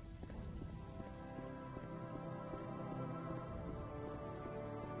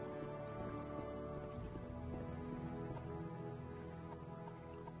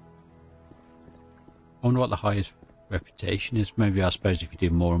 I wonder what the highest reputation is. Maybe I suppose if you do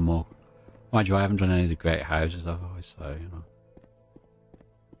more and more. Mind you, I haven't done any of the great houses, I've always so, you know.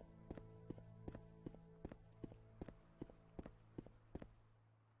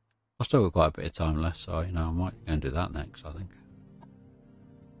 I've still got quite a bit of time left, so you know, I might go and do that next, I think.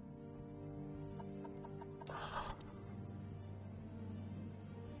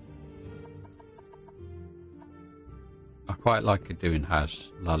 I quite like doing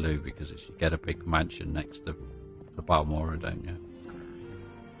House Lalu because you get a big mansion next to the Balmora, don't you?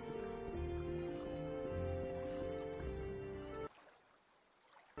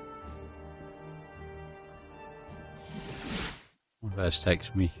 Well, this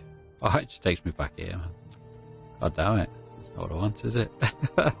takes me... Oh, it just takes me back here, man. God damn it. That's not what I want, is it?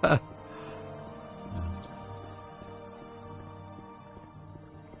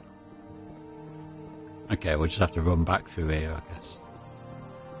 Okay, we'll just have to run back through here, I guess.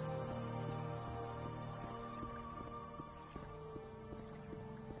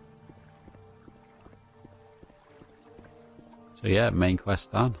 So yeah, main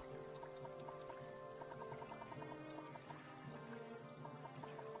quest done.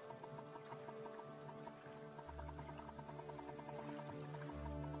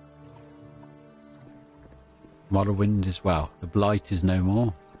 Morrowind as well. The Blight is no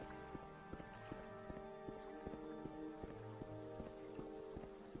more.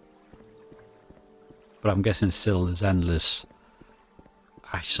 But I'm guessing still there's endless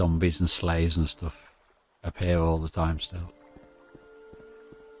ash zombies and slaves and stuff appear all the time still.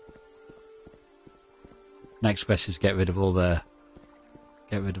 Next quest is get rid of all the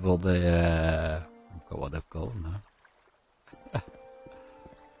I forgot what they've called now.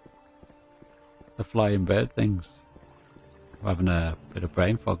 The flying bird things. I'm having a bit of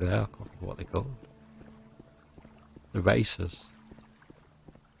brain fog there. I can't remember what they're called. The racers.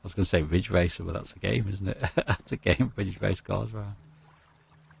 I was going to say Ridge Racer, but that's a game, isn't it? That's a game, Ridge Race cars around.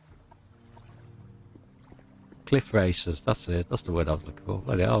 Cliff Racers, that's it. That's the word I was looking for.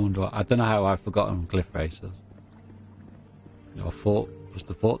 Bloody hell, I don't know how I've forgotten Cliff Racers. You know, must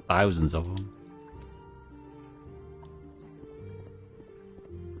have fought thousands of them.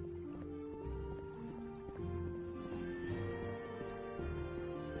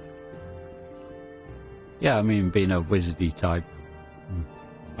 Yeah, I mean, being a wizardy type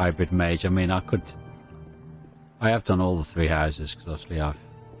hybrid mage, I mean, I have done all the 3 houses, because obviously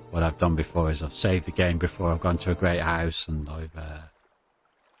what I've done before is I've saved the game before I've gone to a great house, and I've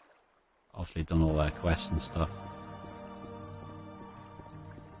obviously done all their quests and stuff.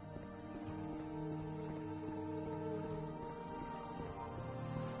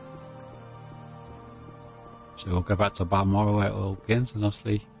 So we'll go back to Balmoral where it all begins, and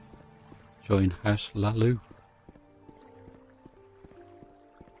obviously join House Lalu.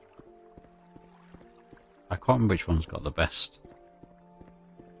 I can't remember which one's got the best.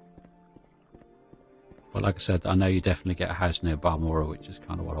 But like I said, I know you definitely get a house near Balmoral, which is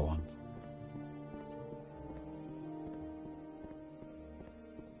kind of what I want.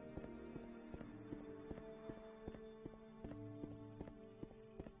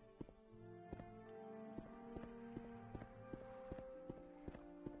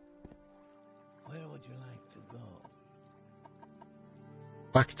 Where would you like to go?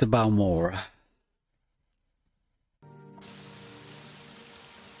 Back to Balmoral.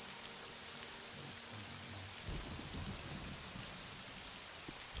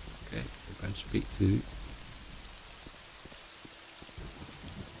 Okay, we're going to speak to...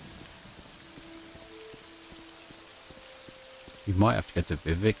 You might have to get to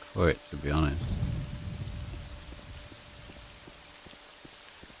Vivek for it, to be honest.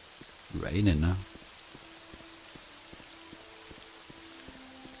 It's raining now.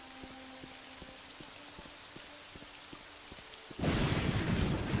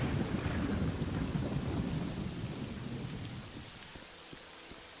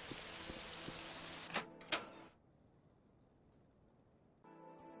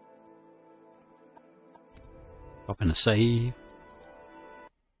 Pop in a save.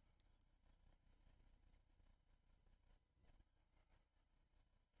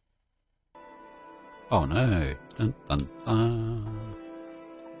 Oh no. Dun, dun, dun.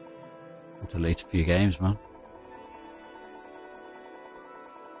 I'll delete a few games, man.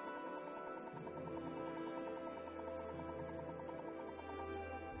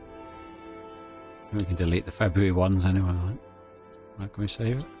 We can delete the February ones anyway, right? Right, can we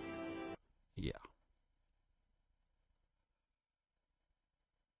save it? Yeah.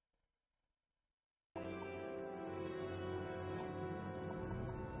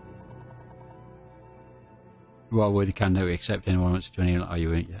 Well, we can do we accept anyone who wants to join in? Are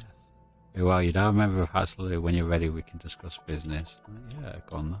you in? Yeah. Well, you don't remember of Hasley. When you're ready, we can discuss business. Yeah,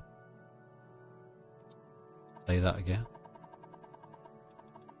 go on then. Say that again.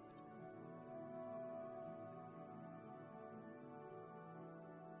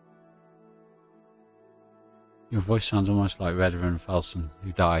 Your voice sounds almost like Redder Felsen,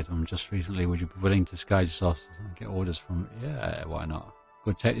 who died just recently. Would you be willing to disguise yourself and get orders from... Yeah, why not?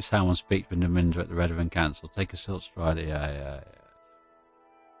 Good, take this helm and speak with Naminder at the Redder Council. Take a silk strider. Yeah.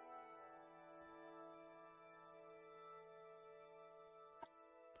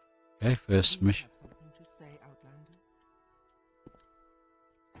 Okay, first mission.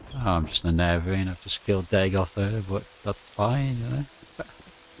 Oh, I'm just a Nervine. I've just killed Dagoth Ur, but that's fine, you know.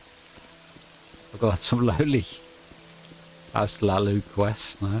 I've got some lowly House Lalu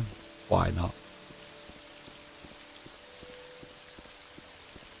quests now. Why not?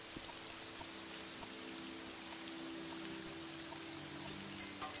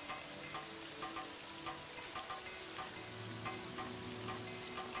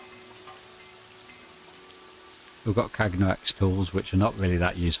 We've got Cagnoax tools, which are not really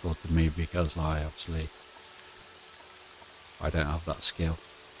that useful to me because I don't have that skill.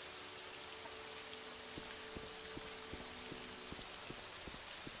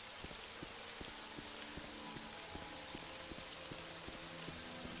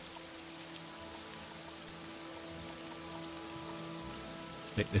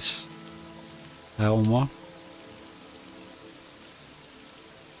 pick this helm one.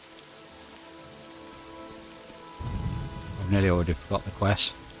 I've nearly already forgot the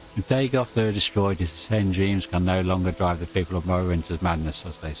quest. If Dagoth Ur destroyed, his 10 dreams can no longer drive the people of Morrowind to madness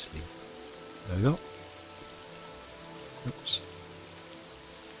as they sleep. There we go. Oops.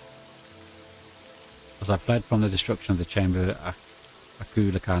 As I fled from the destruction of the chamber of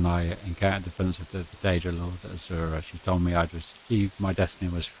Akulakan, I encountered the presence of the Daedra Lord Azura. She told me I'd achieved my destiny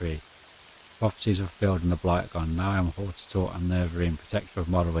and was free. Prophecies were fulfilled and the blight gone. Now I am Hortator and Nervarine, protector of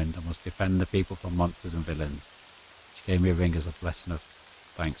Morrowind, and must defend the people from monsters and villains. She gave me a ring as a blessing of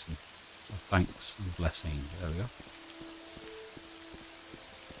thanks and blessing. There we go.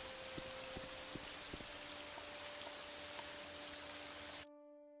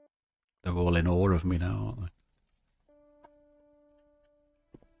 They're all in awe of me now, aren't they?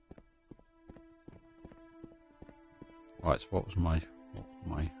 Right, so what was my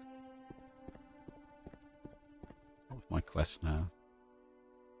quest now?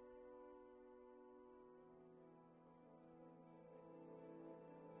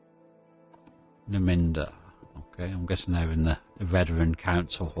 Naminda. Okay, I'm guessing they're in the Veteran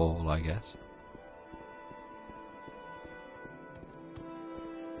Council Hall, I guess.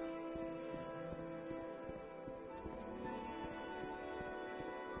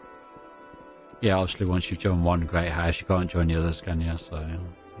 Yeah, obviously once you've joined one great house, you can't join the others, can you? So, yeah.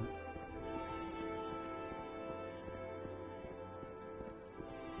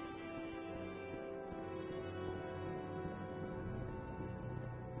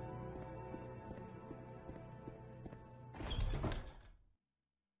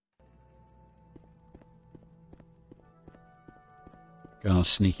 Going on a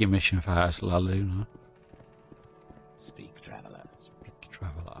sneaky mission for House Lalu, no? Speak, traveler. Speak,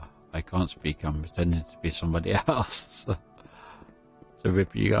 traveler. I can't speak, I'm pretending to be somebody else. To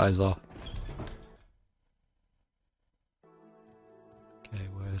rip you guys off. Okay,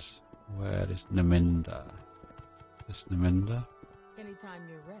 where is Naminda? This Naminda? Anytime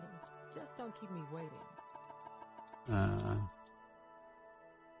you're ready. Just don't keep me waiting.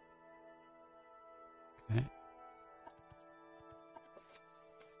 Okay.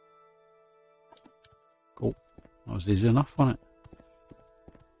 Cool. That was easy enough, wasn't it?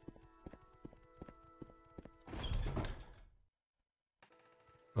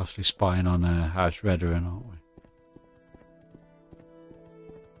 Obviously spying on House Redoran, aren't we?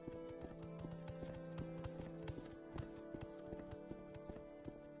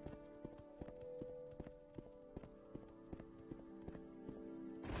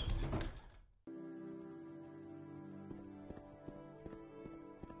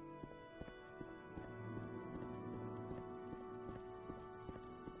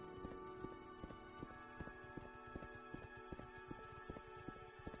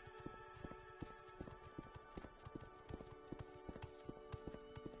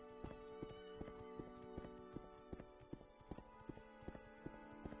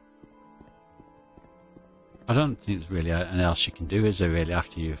 I don't think there's really anything else you can do, is there, really,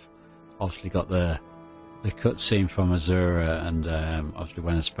 after you've obviously got the cutscene from Azura and obviously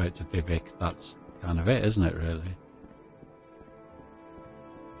when I spoke to Vivek, that's kind of it, isn't it, really?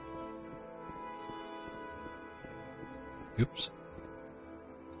 Oops.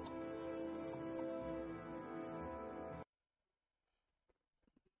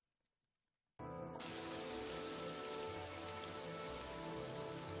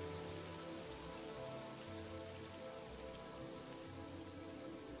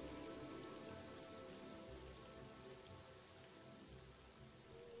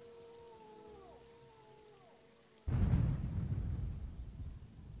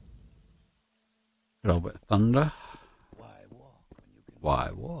 A little bit of thunder.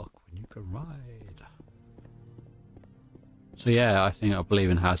 Why walk when you can ride? So yeah, I believe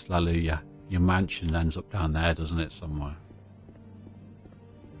in House Lalu, your mansion ends up down there, doesn't it, somewhere?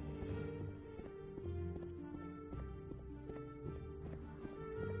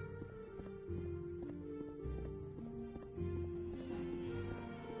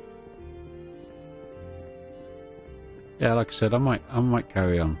 Yeah, like I said, I might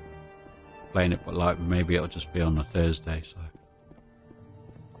carry on playing it, but like maybe it'll just be on a Thursday, so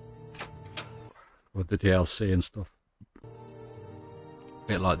with the DLC and stuff. A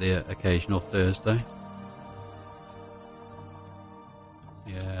bit like the occasional Thursday.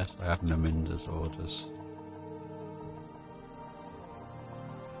 Yes, I have Naminda's orders.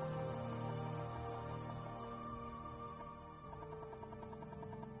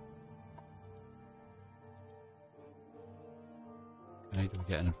 Okay, do we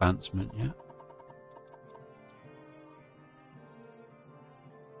get an advancement yet?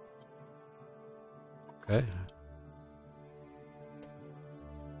 Okay.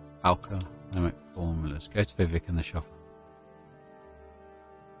 Alchemic formulas. Go to Vivek in the shop.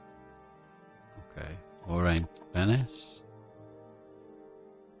 Okay. Orain Venice.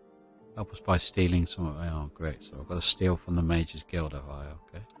 Help us by stealing some. Oh, great. So I've got to steal from the Mages Guild, have I?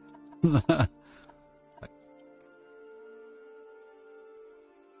 Okay.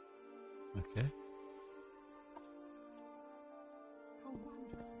 Okay.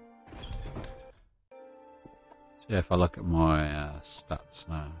 So yeah, if I look at my stats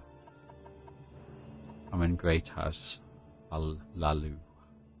now, I'm in Great House Lalu.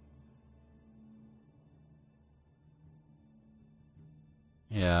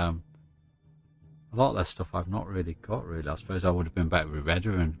 Yeah, a lot of that stuff I've not really got. Really, I suppose I would have been better with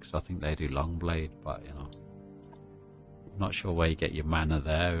Veteran because I think they do Long Blade, but you know, I'm not sure where you get your mana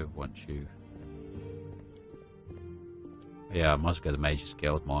there once you. Yeah, I must go to the Mages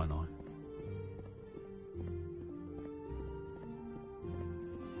Guild, mightn't I?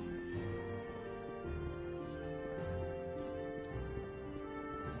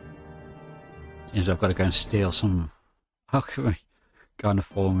 Seems I've got to go and steal some kind of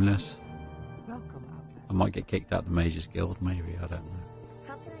formulas. Welcome, Outlander. I might get kicked out of the Mages Guild, maybe, I don't know.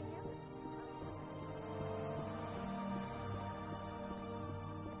 How can I help?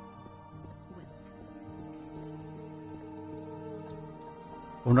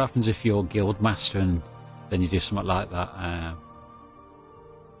 What happens if you're guild master and then you do something like that?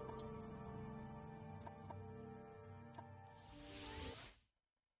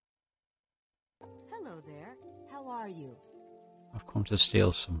 Hello there. How are you? I've come to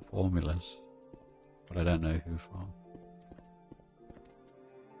steal some formulas, but I don't know who from.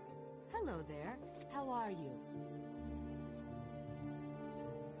 Hello there. How are you?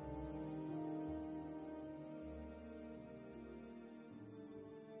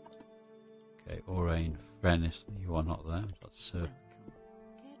 Okay, Orain Venice, you are not there. That's Welcome.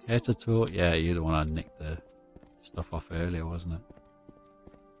 Editor. Yeah, you're the one I nicked the stuff off earlier, wasn't it?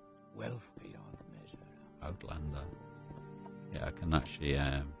 Wealth beyond measure. Outlander. Yeah, I can actually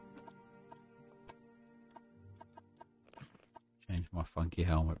change my funky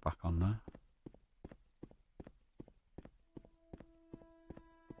helmet back on there.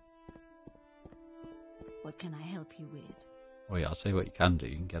 What can I help you with? Oh yeah, I'll tell you what you can do.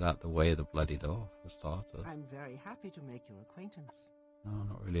 You can get out the way of the bloody door for starters. I'm very happy to make your acquaintance. No,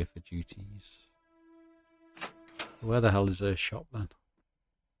 not really for duties. Where the hell is her shop then?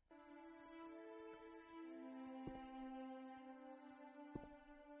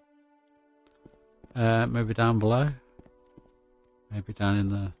 Maybe down below. Maybe down in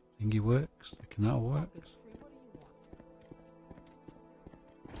the thingy works, the canal works.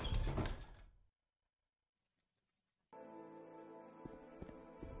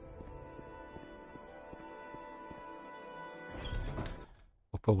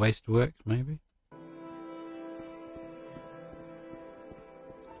 Upper waste works, maybe.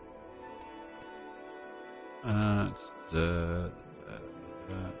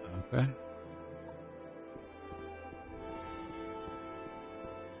 Okay.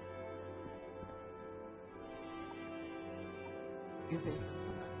 Is there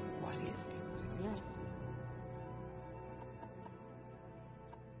something I can What is it, citizen? Yes.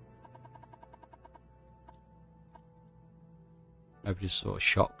 Everybody's sort of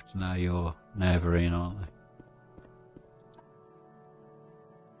shocked now you're Neverine, aren't they?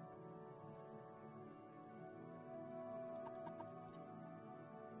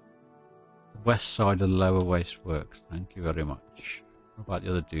 The west side of the lower waste works, thank you very much. What about the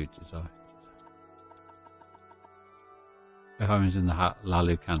other dudes? If I'm in the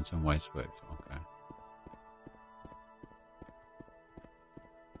Lalu Canton waste works, okay.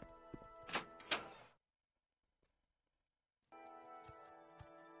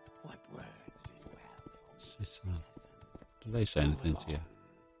 What words do you have for me, Citizen. Do they say anything to you?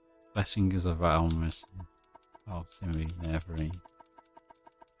 Blessing is of Almas. Oh, Simi, Neverine.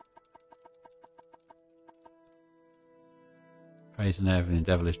 Praise and Neverine,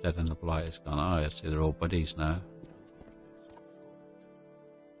 Devil is dead and the Blight is gone. Oh, I see they're all buddies now.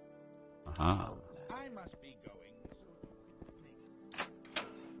 Aha. I must be going, so you can make it.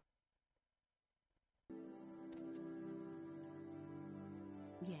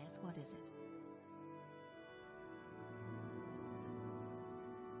 Yes, what is it?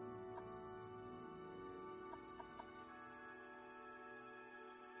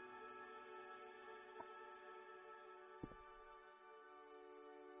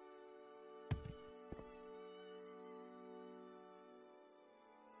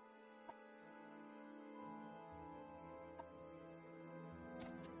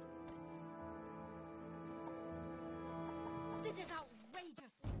 This is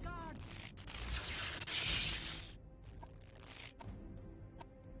outrageous, guards!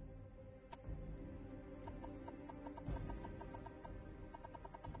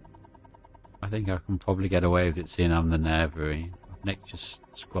 I think I can probably get away with it seeing I'm the Neverine. Nick just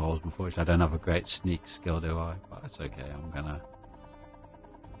scrolls. Unfortunately, I don't have a great sneak skill, do I? But it's okay. I'm gonna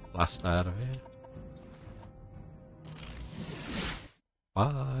blast out of here.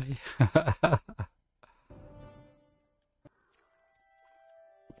 Bye.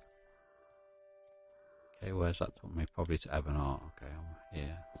 Okay, where's that took me? Probably to Ebonheart. Okay, I'm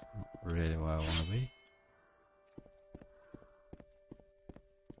here. Not really where I want to be.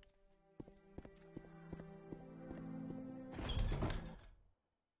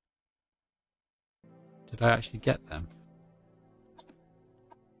 Did I actually get them?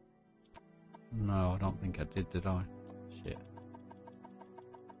 No, I don't think I did I? Shit.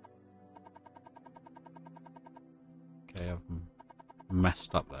 Okay, I've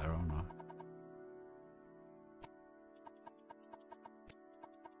messed up there, haven't I?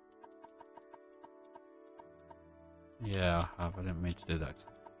 Yeah, I have. I didn't mean to do that.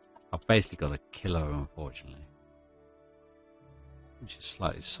 I've basically got a killer, unfortunately. Which is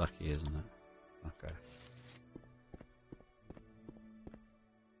slightly sucky, isn't it? Okay.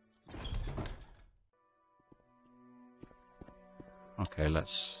 Okay,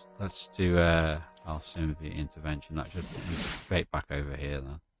 let's do Alcimity intervention. That should put me straight back over here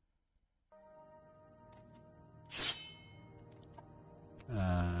then.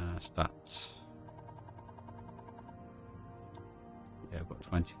 Stats. Yeah, I've got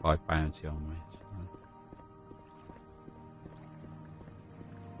 25 bounty on me. So.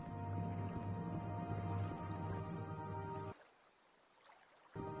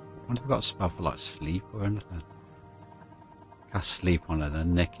 I wonder if I've got a spell for like sleep or anything. Cast sleep on it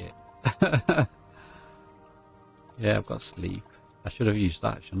and nick it. Yeah, I've got sleep. I should have used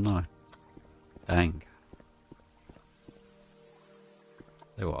that, shouldn't I? Dang.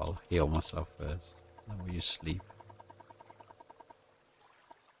 So what, I'll heal myself first. Then we'll use sleep.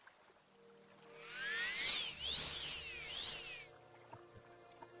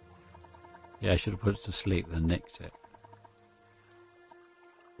 Yeah, I should have put it to sleep, then nicked it.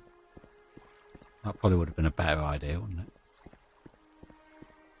 That probably would have been a better idea, wouldn't it?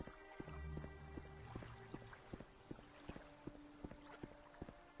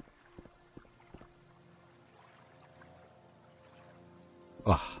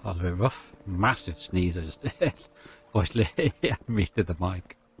 Oh, that was a bit rough. Massive sneeze I just did. Fortunately, I muted the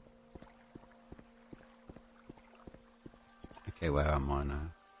mic. Okay, where am I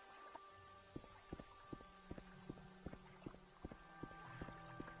now?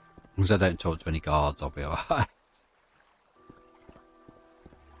 As long as I don't talk to any guards, I'll be alright.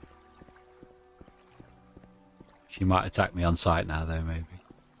 She might attack me on sight now, though, maybe.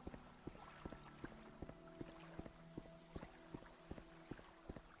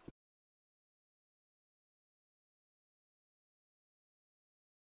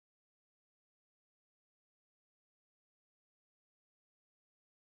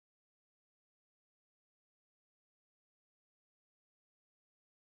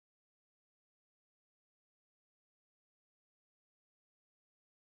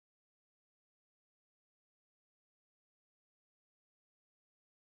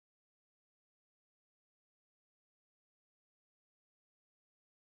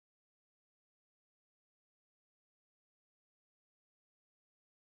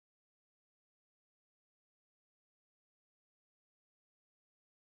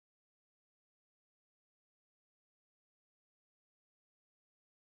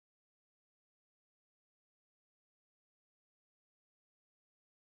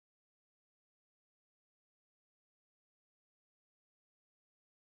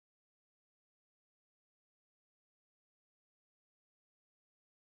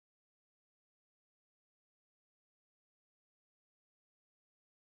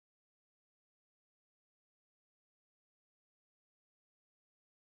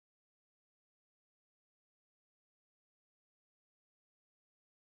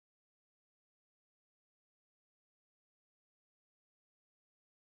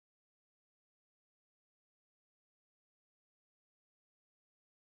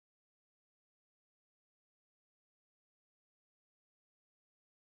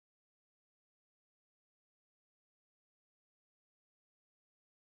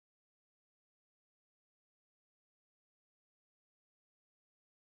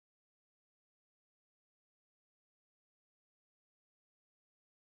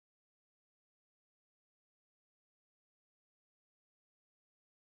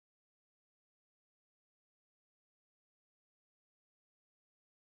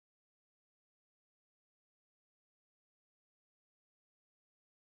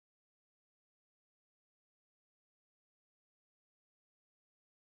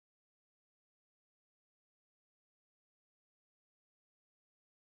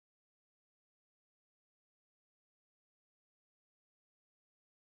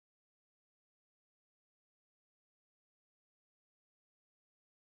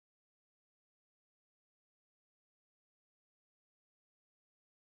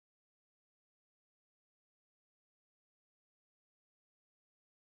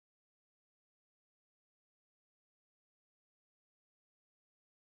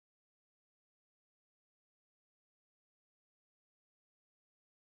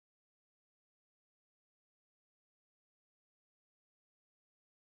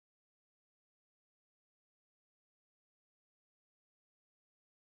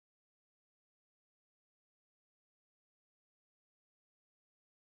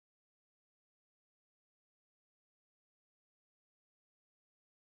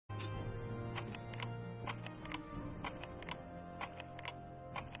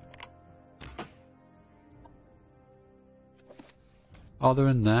 Oh, they're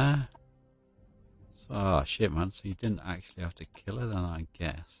in there. So, oh shit, man. So you didn't actually have to kill her then, I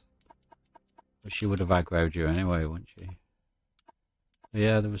guess. But she would have aggroed you anyway, wouldn't she?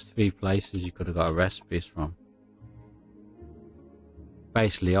 Yeah, there was 3 places you could have got a recipes from.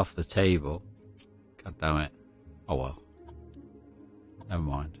 Basically off the table. God damn it. Oh well. Never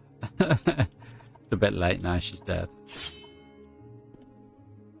mind. It's a bit late now, she's dead.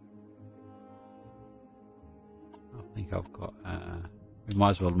 I think I've got... we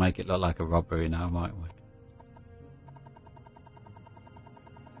might as well make it look like a robbery now, might we?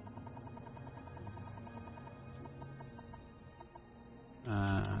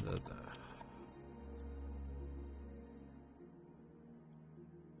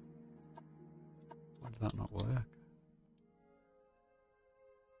 Why did that not work?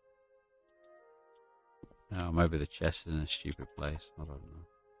 Oh, maybe the chest is in a stupid place. I don't know.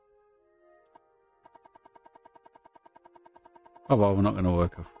 Oh well, we're not going to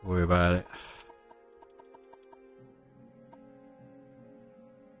worry about it.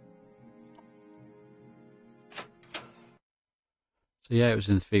 So yeah, it was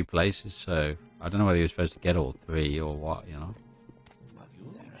in 3 places, so I don't know whether you were supposed to get all 3 or what, you know.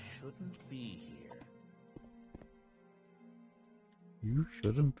 You shouldn't be here. You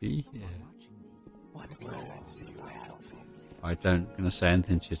shouldn't be here. What words do you have for me? I don't going to say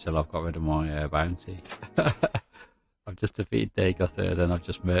anything to you till I've got rid of my bounty. I've just defeated Dagoth Ur, then I've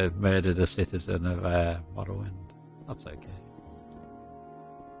just murdered a citizen of Morrowind. That's okay.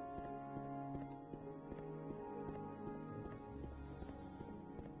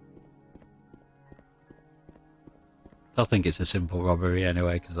 I think it's a simple robbery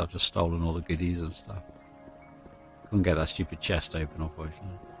anyway, because I've just stolen all the goodies and stuff. Couldn't get that stupid chest open,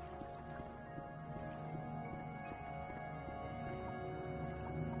 unfortunately.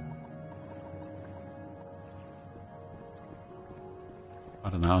 I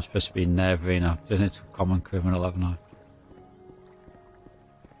don't know, I'm supposed to be Nervine. I've done it to a common criminal, haven't I?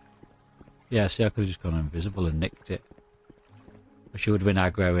 Yeah, see, I could have just gone invisible and nicked it. But she would have been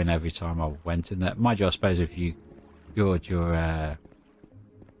aggroing every time I went in there. Mind you, I suppose if you cured your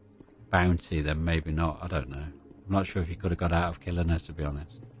bounty, then maybe not. I don't know. I'm not sure if you could have got out of killing her, to be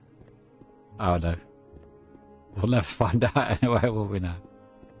honest. Oh, no. We'll never find out anyway, will we now?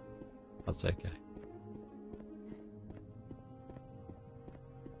 That's okay.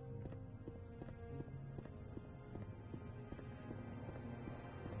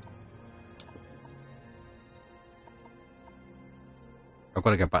 I've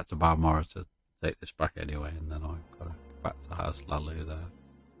got to go back to Balmora to take this back anyway, and then I've got to go back to House Lalu there.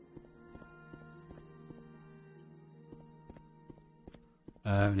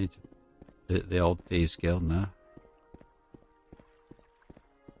 We need to visit the old Thieves Guild now.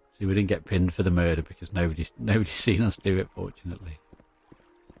 See, we didn't get pinned for the murder because nobody's seen us do it, fortunately.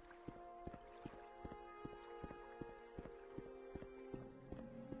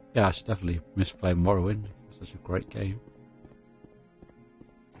 Yeah, I should definitely miss playing Morrowind. It's such a great game.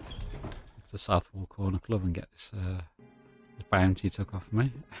 It's the South Wall Corner Club and get this bounty took off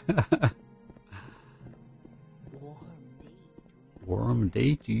me. Warm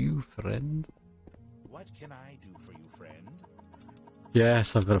day to you, friend. What can I do for you, friend?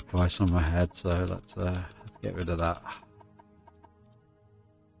 Yes, I've got a price on my head, so let's get rid of that.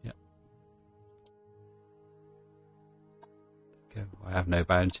 Yep. Okay, I have no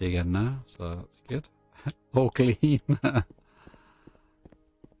bounty again now, so that's good. All clean. Okay,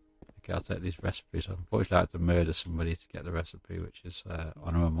 I'll take these recipes. Unfortunately, I had to murder somebody to get the recipe, which is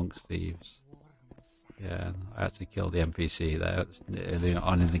Honor Amongst Thieves. Yeah, I had to kill the NPC there early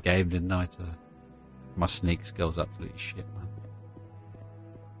on in the game, didn't I? My sneak skill's absolutely shit, man.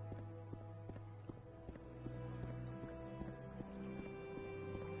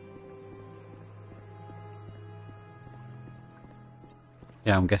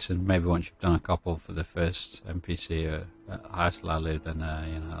 Yeah, I'm guessing maybe once you've done a couple for the first NPC at House Lalu, then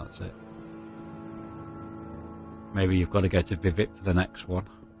you know, that's it. Maybe you've got to go to Vivit for the next one.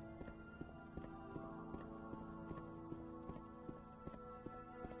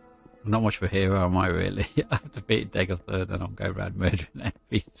 Not much of a hero, am I really? I've defeated Dagoth Ur, then I'm going around murdering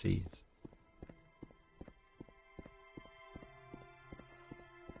NPCs.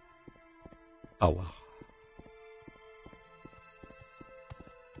 Oh well.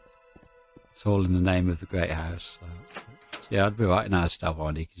 It's all in the name of the great house. So yeah, I'd be right now,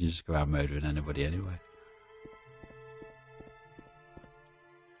 Stalvani, because you just go around murdering anybody anyway.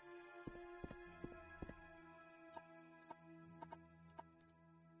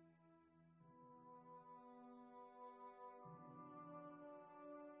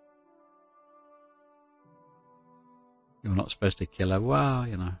 You You're not supposed to kill her. Well,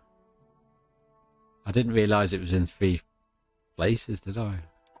 you know. I didn't realise it was in 3 places, did I?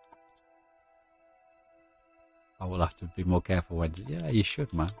 I will have to be more careful when... Yeah, you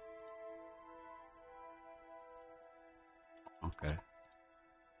should, man. Okay.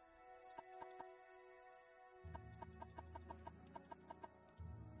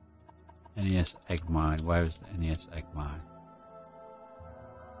 NES egg mine. Where is the NES egg mine?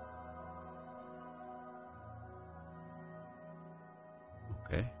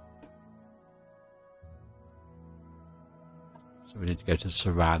 Okay. So we need to go to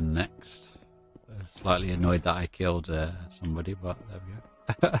Saran next. Slightly annoyed that I killed somebody, but there we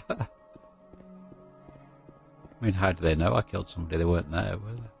go. I mean, how do they know I killed somebody? They weren't there,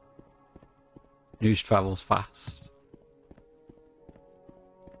 were they? News travels fast.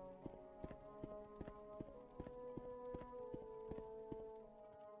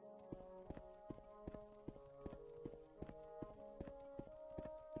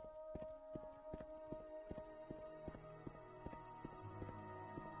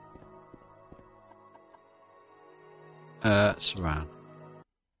 Saran.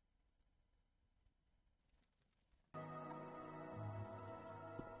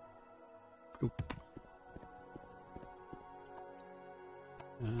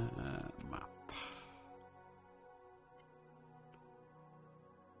 Map.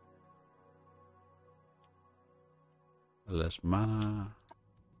 Less mana.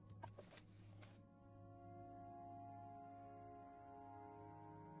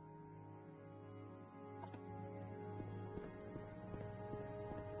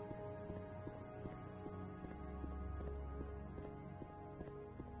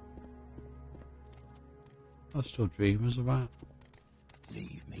 I still dreamers about.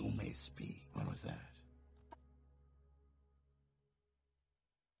 Leave me. You may speak. What was that?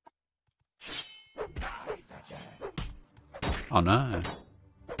 Oh no.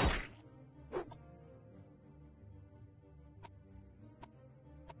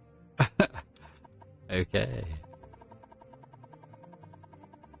 Okay.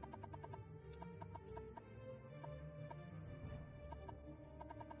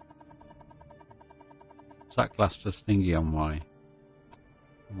 Is that classed as thingy on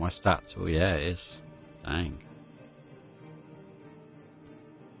my stats? Oh yeah, it is. Dang.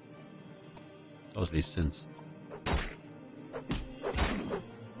 Those these since.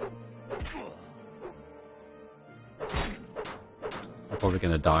 I'm probably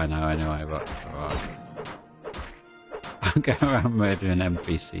gonna die now anyway, but it's alright. I'm going around murdering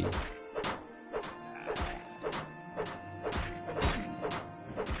NPCs.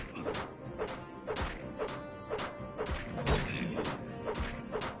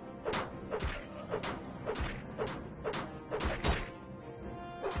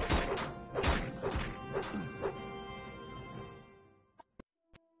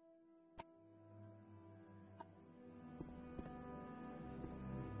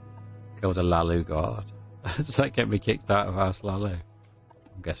 Killed a Lalu guard. Does that get me kicked out of House Lalu?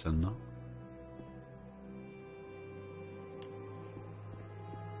 I'm guessing not.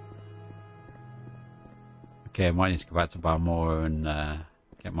 Okay, I might need to go back to Balmora and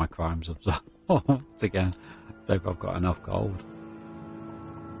get my crimes absolved again. I hope I've got enough gold.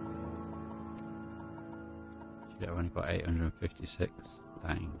 Shit, I've only got 856.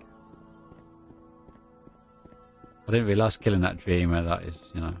 Dang. I didn't realise killing that dreamer, that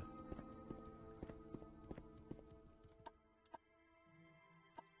is, you know.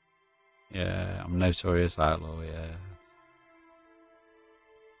 Yeah, I'm notorious outlaw, yeah.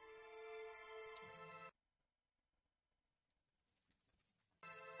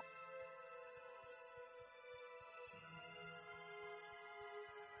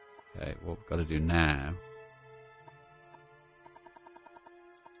 Okay, what we've got to do now...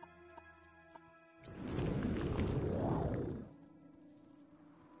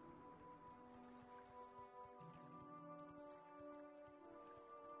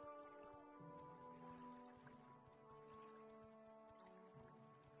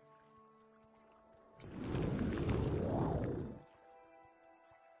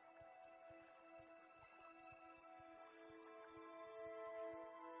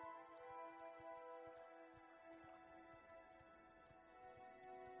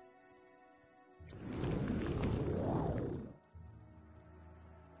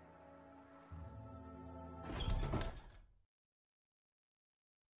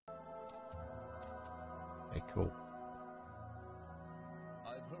 Okay, cool.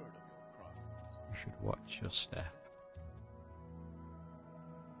 I've heard of your crimes. You should watch your step.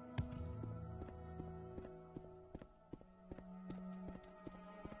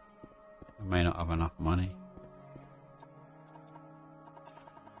 I may not have enough money.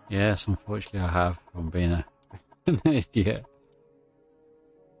 Yes, unfortunately I have. I'm being an idiot.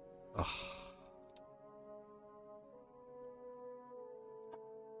 Ugh.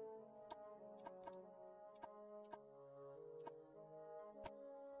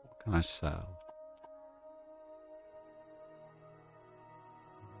 What can I sell?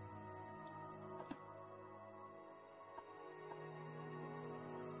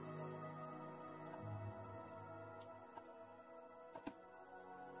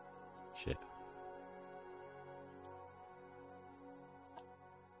 Shit.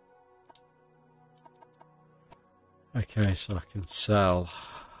 Okay, so I can sell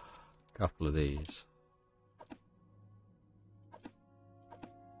a couple of these.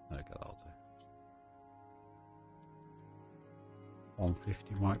 Okay, that'll do.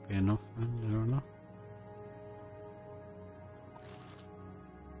 150 might be enough then, near enough.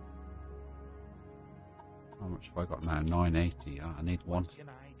 How much have I got now? 980. I need one. What can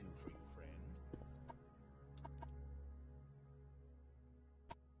I do for you, friend?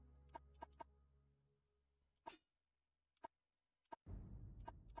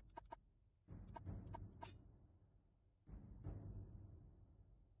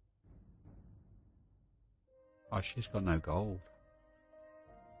 Oh, she's got no gold.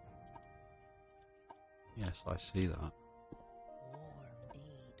 Yes, I see that. Warm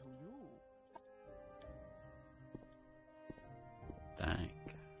day to you. Dang.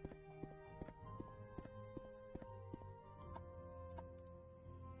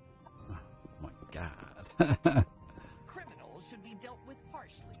 Oh my god. Criminals should be dealt with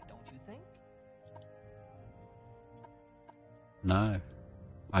harshly, don't you think? No,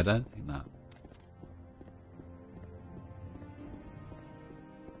 I don't think that.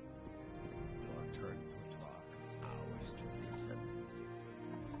 Your turn to talk is ours to listen.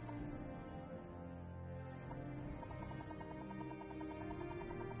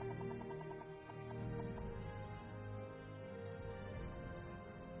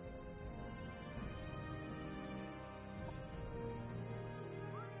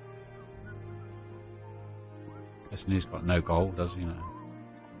 Guessing he's got no gold, does he now?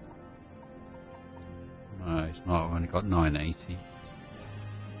 No, he's not. I've only got 980.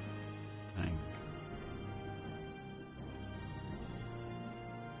 Dang.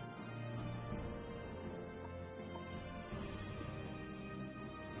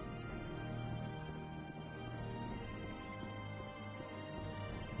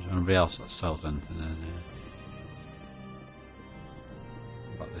 Is there anybody else that sells anything in here?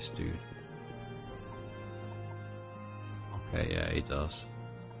 What about this dude? Okay, yeah, he does.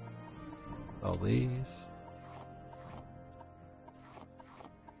 Sell these.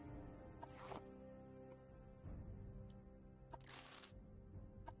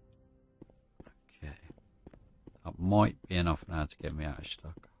 Okay. That might be enough now to get me out of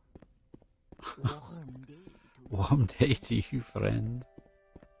stock. Warm day to you. Warm day to you, friend.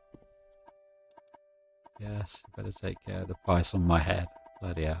 Yes, better take care of the price on my head.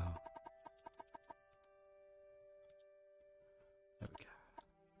 Bloody hell. There we go.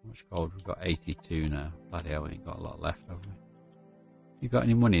 How much gold? We've got 82 now. Bloody hell, we ain't got a lot left, have we? You got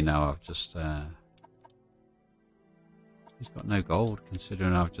any money now? I've just, he's got no gold,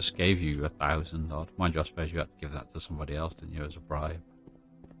 considering I've just gave you 1,000 odd. Mind you, I suppose you had to give that to somebody else, didn't you, as a bribe?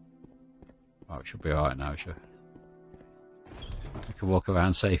 Oh, it should be alright now, sure. We can walk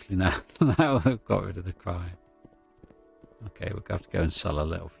around safely now. Now we've got rid of the crime. Okay, we're going to have to go and sell a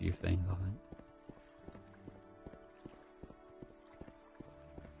little few things, I think.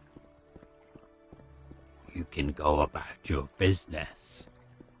 You can go about your business.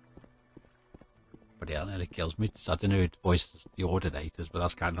 But it nearly kills me. I don't know who voices the ordinators, but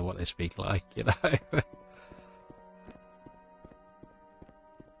that's kind of what they speak like, you know.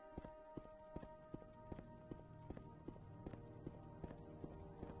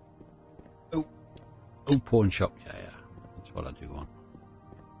 Oh, pawn shop, yeah. That's what I do want.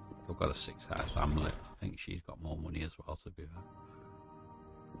 I've got a 6th-house amulet. I think she's got more money as well, to be fair.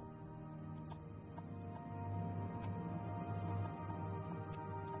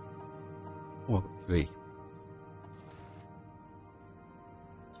 Oh, I've got 3. Okay,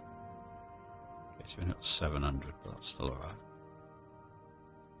 so we've got 700, but that's still alright.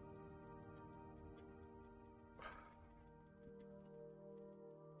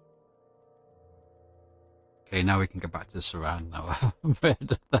 Okay, now we can go back to Saran. Now I've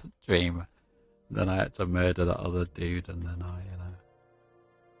murdered that dreamer. Then I had to murder that other dude, and then I,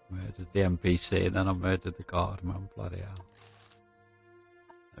 murdered the NPC, and then I murdered the guard, man. Bloody hell.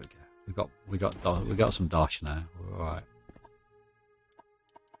 There we go. We got some dosh now. We're alright.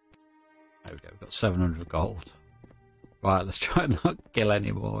 There we go. We've got 700 gold. Right, let's try and not kill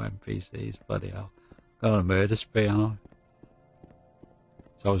any more NPCs. Bloody hell. Got on a murder spree, aren't I?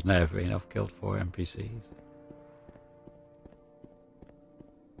 So I was nerving. I've killed 4 NPCs.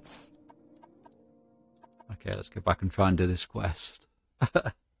 Okay, let's go back and try and do this quest.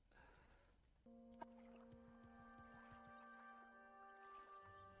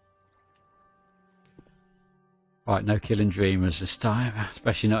 Right, no killing dreamers this time,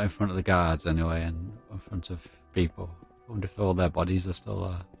 especially not in front of the guards anyway, and in front of people. I wonder if all their bodies are still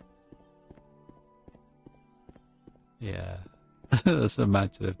there. Yeah, there's a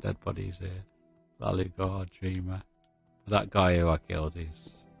mountain of dead bodies here. Dagoth Dreamer. That guy who I killed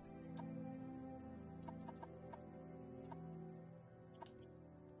is...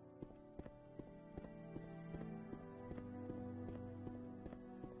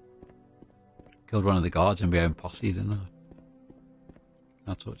 Killed one of the guards in my own posse, didn't I?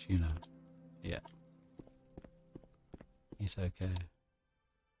 I'll talk to you now. Yeah. He's okay.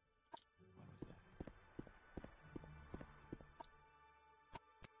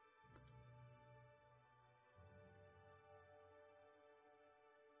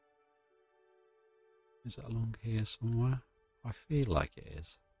 Is it along here somewhere? I feel like it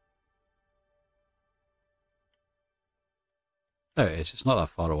is. There it is. It's not that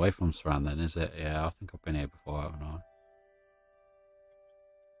far away from Saran then, is it? Yeah, I think I've been here before, haven't I?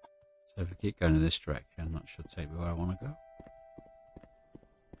 So if we keep going in this direction, that should take me where I want to go.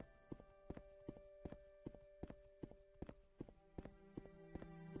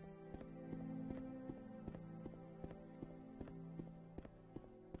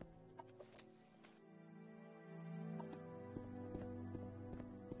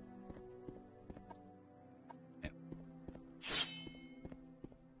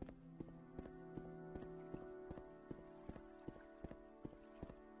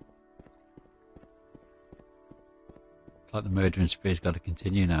 Like the murdering spree's got to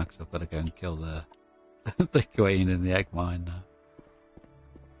continue now because I've got to go and kill the the queen in the egg mine now.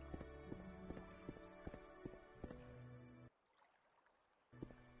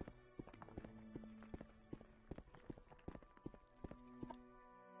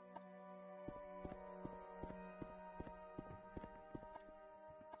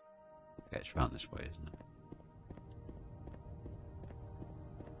 Okay, it's round this way, isn't it?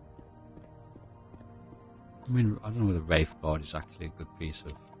 I mean, I don't know whether Wraith Guard is actually a good piece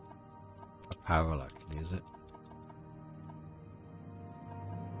of apparel, actually, is it?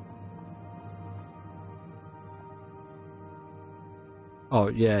 Oh,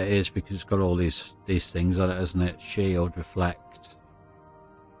 yeah, it is, because it's got all these things on it, hasn't it? Shield, reflect.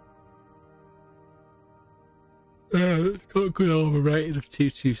 It's got a good armor rating of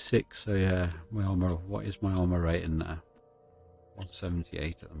 226, so yeah, my armor, what is my armor rating now?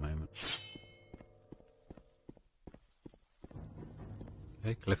 178 at the moment.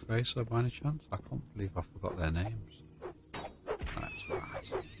 Okay, Cliff Racer by any chance? I can't believe I forgot their names. That's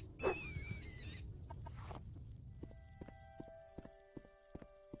right.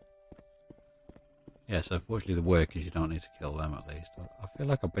 Yes, unfortunately the workers, you don't need to kill them at least. I feel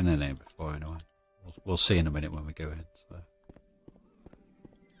like I've been in here before anyway. We'll see in a minute when we go in. So.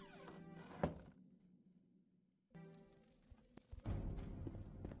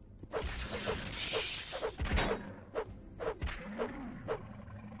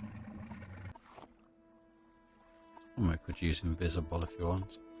 I could use invisible if you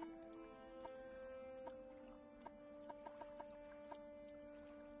want.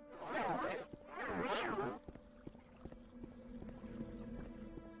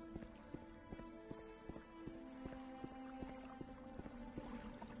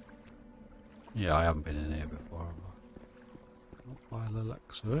 Yeah, I haven't been in here before. Not by the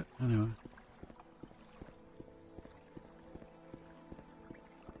looks of it, anyway.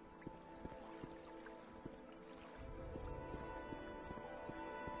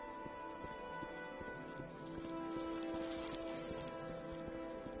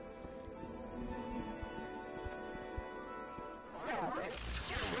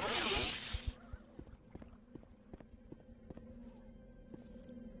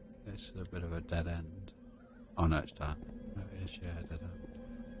 It's a bit of a dead end. Oh no, it's done. No, it is, yeah, dead end.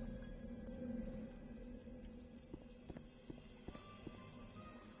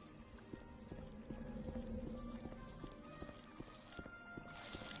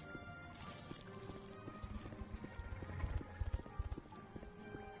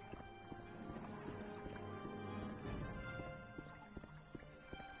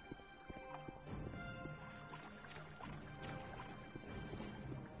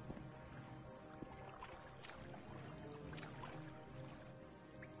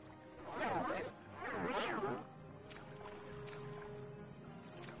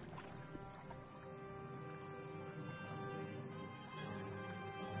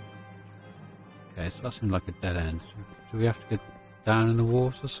 Okay, so that seems like a dead end. Do we have to get down in the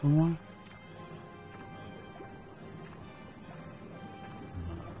water somewhere?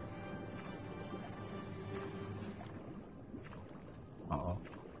 Uh-oh.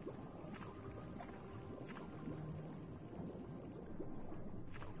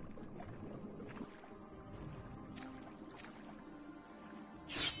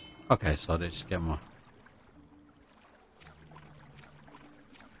 Okay, so I just get my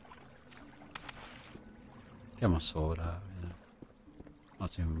sword out, you know.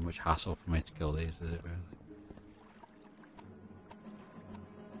 Not too much hassle for me to kill these, is it really?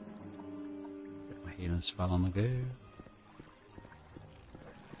 Get my healing spell on the go.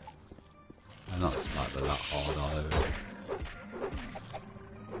 And that's not that hard either.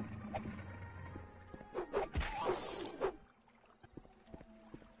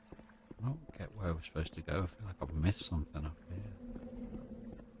 I don't get where we're supposed to go. I feel like I've missed something up here.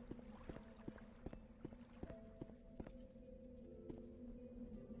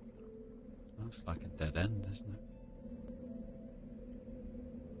 Looks like a dead end, isn't it?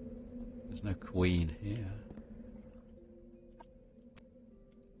 There's no queen here.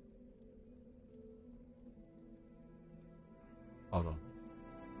 Hold on.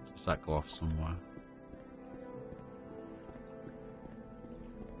 Does that go off somewhere?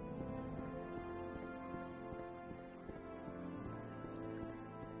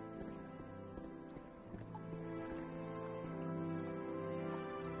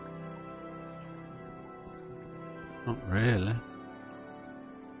 Not really.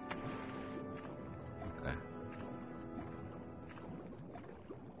 Okay.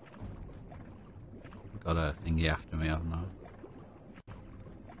 Got a thingy after me, haven't I?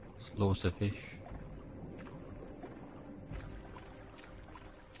 Slaughter fish.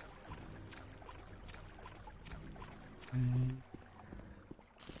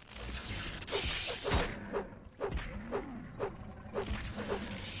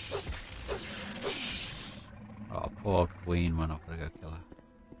 Oh, poor queen, we're not gonna go kill her.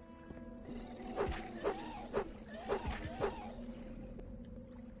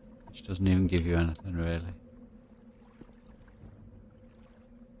 Which doesn't even give you anything really.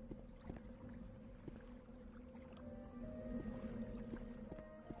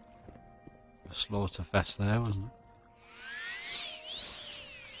 A slaughter fest there, wasn't it?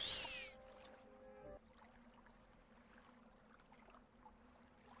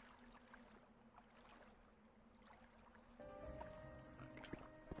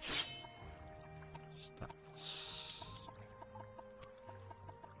 Stats.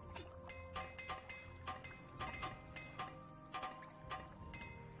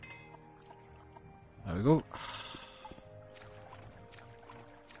 There we go.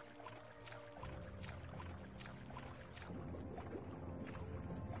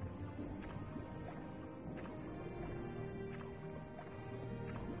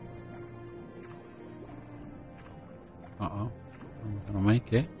 Uh-oh. I'm gonna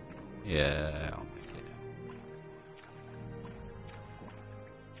make it. Yeah, I'll make it.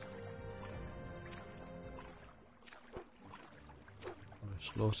 Got a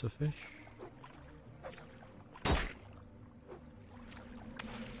slaughter fish.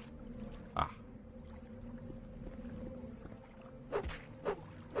 Ah.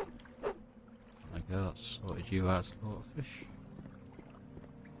 Okay, that's sorted you out, slaughter fish.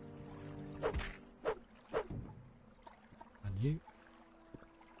 And you.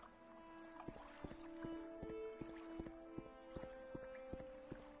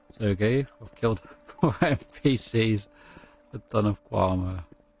 So okay, I've killed 4 NPCs, a ton of Guarma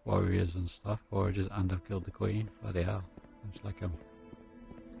warriors and stuff, and I've killed the queen. Bloody hell. It's like I'm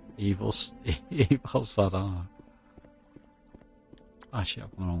evil, evil sod, aren't I? Ah shit,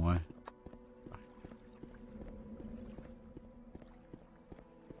 I've gone the wrong way.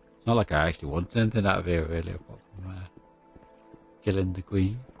 It's not like I actually want anything out of here really, apart from killing the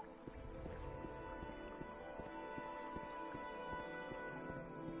queen.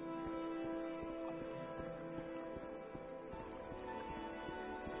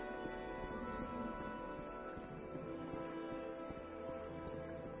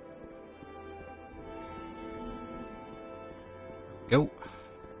 Go.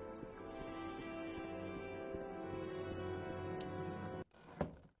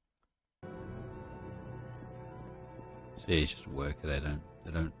 See, it's just a worker. They don't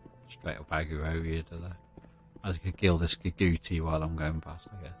straight up aggro over you, do they? I could kill this Gagooty while I'm going past,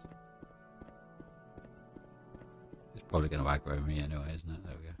 I guess. It's probably going to aggro me anyway, isn't it?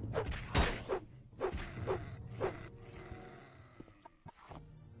 There we go.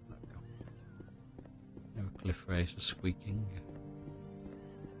 No cliff racer squeaking.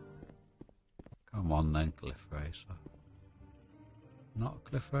 Come one then, Cliff Racer. Not a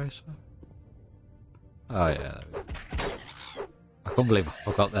Cliff Racer? Oh yeah, there we go. I can't believe I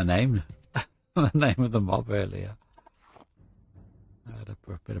forgot their name. The name of the mob earlier. I had a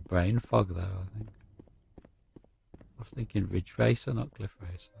bit of brain fog there, I think. I was thinking Ridge Racer, not Cliff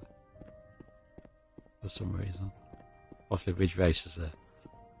Racer. For some reason. Obviously Ridge Racer's an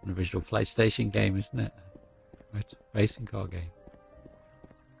original PlayStation game, isn't it? Right, racing car game.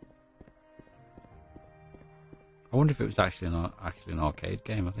 I wonder if it was actually an arcade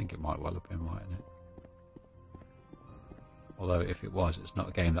game. I think it might well have been, mightn't it? Although if it was, it's not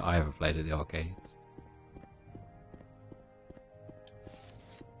a game that I ever played at the arcades.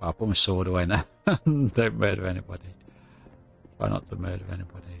 I'll put my sword away now. Don't murder anybody. Try not to murder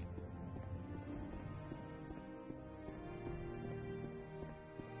anybody.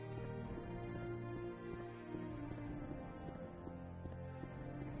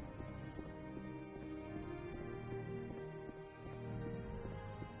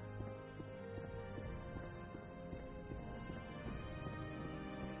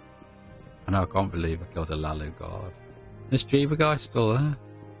 I know, I can't believe I killed a Lalu guard. Is Jeeva guy still there?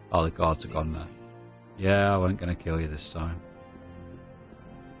 Oh, the guards are gone now. Yeah, I wasn't going to kill you this time.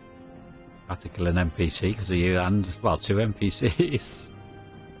 I had to kill an NPC because of you and, well, 2 NPCs.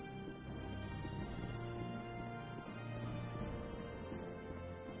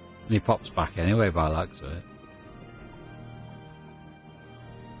 And he pops back anyway by the looks of it.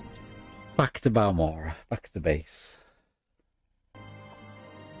 Back to Balmora, back to base.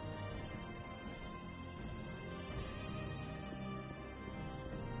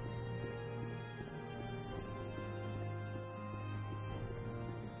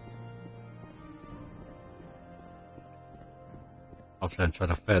 Obviously, I'm trying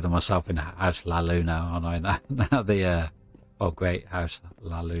to further myself in House Lalu now, aren't I? Now the, oh great, House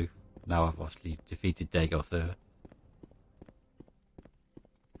Lalu. Now I've obviously defeated Dagoth Ur.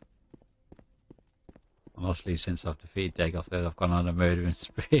 And obviously, since I've defeated Dagoth Ur, I've gone on a murdering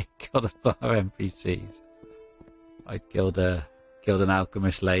spree, killed a ton of NPCs. I killed an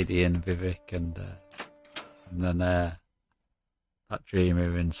alchemist lady in Vivek, and then that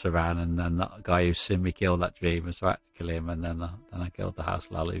dreamer in Saran, and then that guy who seen me kill that dreamer, so I had to kill him, and then I killed the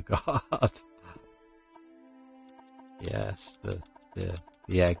House Lalu guard. Yes, the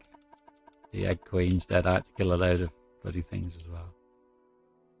egg queen's dead. I had to kill a load of bloody things as well.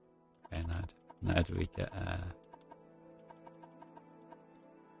 Okay, now do we get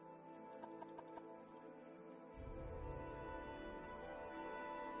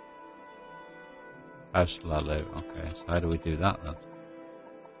House Lalu? Okay, so how do we do that then?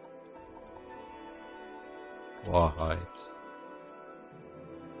 War hides.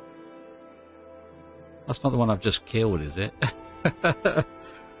 That's not the one I've just killed, is it?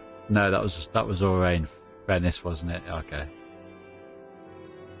 No, that was Aurane Venice, wasn't it? Okay.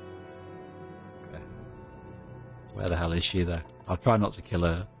 Okay. Where the hell is she though? I'll try not to kill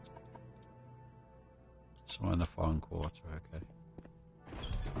her. Somewhere in the foreign quarter, okay.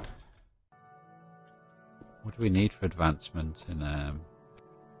 What do we need for advancement in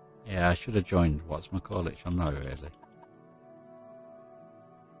yeah, I should have joined whatchamacallit, I know really.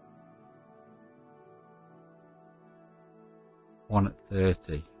 One at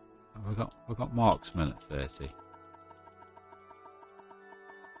 30. We've got marksman at 30.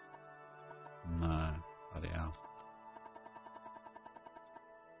 No, bloody hell.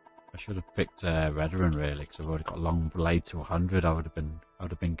 I should have picked Redderin really, because I've already got long blade to 100. I would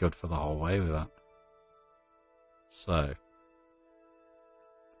have been good for the whole way with that. So,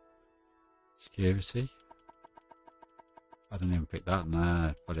 security. I didn't even pick that.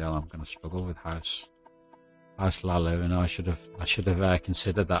 Nah, bloody hell, I'm going to struggle with House Lalu, and I should have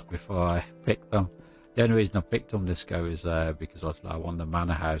considered that before I picked them. The only reason I picked them this go is because I want the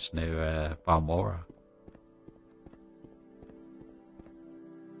manor house near Balmora.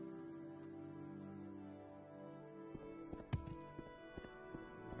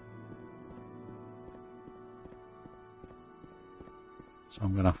 So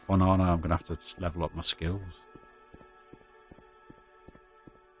I'm going to have fun on. I'm going to have to just level up my skills.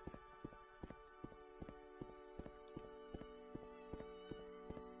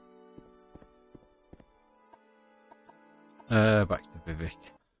 Back to Vivek.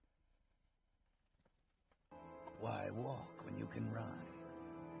 Why walk when you can ride?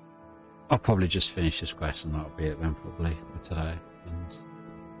 I'll probably just finish this quest and that'll be it then probably for today. And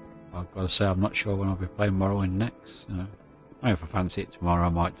I've got to say I'm not sure when I'll be playing Morrowind next. You know, I mean, if I fancy it tomorrow I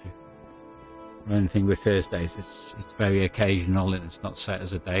might do. The only thing with Thursdays it's very occasional and it's not set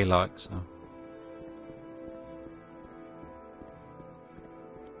as a day like, so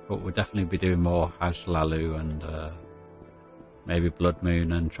But we'll definitely be doing more House Lalu and maybe Blood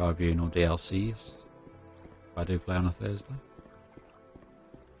Moon and Tribunal DLCs if I do play on a Thursday.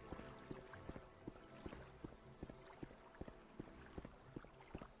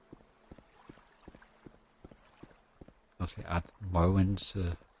 Obviously add Morrowinds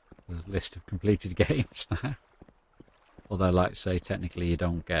to the list of completed games now. Although, like I say, technically you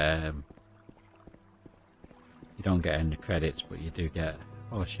don't get any credits, but you do get.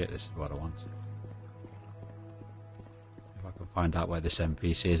 Oh shit! This is what I wanted. If I can find out where this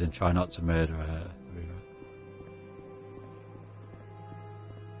NPC is and try not to murder her through her.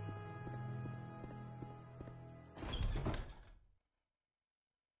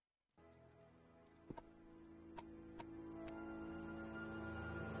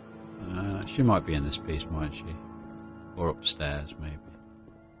 She might be in this piece, mightn't she? Or upstairs, maybe.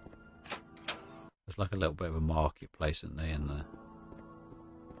 There's like a little bit of a marketplace, isn't there, in there?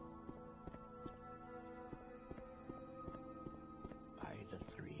 By the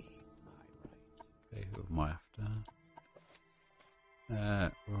three, my right. Okay, who am I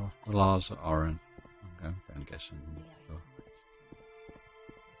after? Lars Oren. I'm going to get some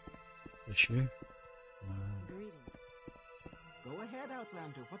issue. Greetings. Go ahead,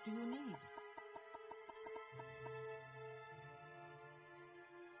 Outlander. What do you need?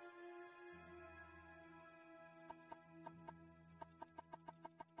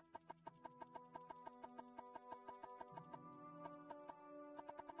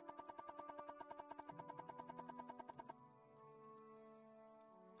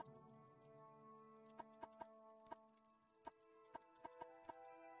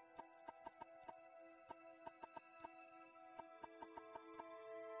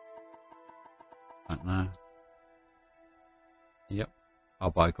 Right now. Yep.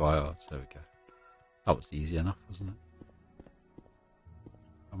 I'll buy Guayards. There we go. That was easy enough, wasn't it?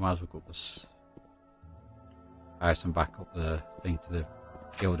 I might as well go up this house and back up the thing to the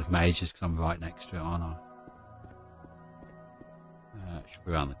Guild of Mages because I'm right next to it, aren't I? It should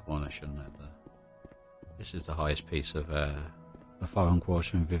be around the corner, shouldn't it? This is the highest piece of the foreign quarter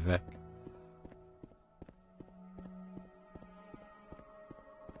from Vivek.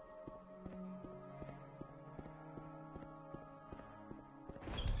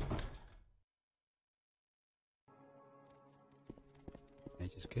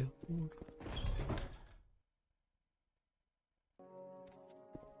 Mages Guild.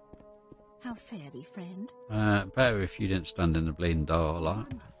 How fare-thee, friend? Better if you didn't stand in the bleeding door, like.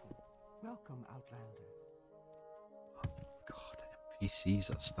 Wonderful. Welcome, Outlander. God, NPCs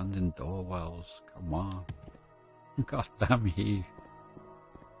that stand in doorwells. Come on. God damn you.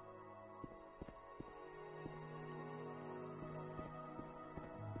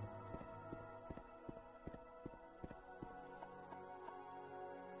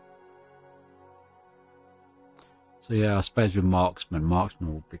 So yeah, I suppose with marksman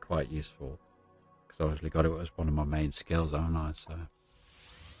will be quite useful because I obviously got it as one of my main skills, haven't I? So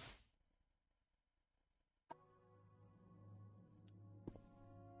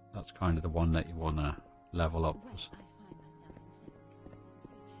that's kind of the one that you want to level up.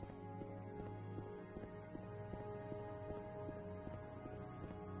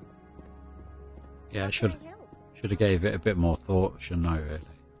 Yeah, I should have gave it a bit more thought, shouldn't I? Really.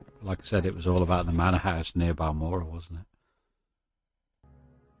 Like I said, it was all about the manor house near Balmora, wasn't it?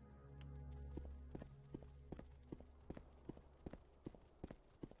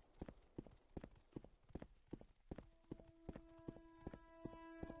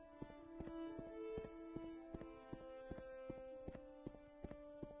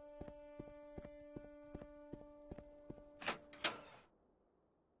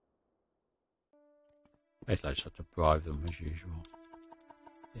 Basically, I just have to bribe them as usual.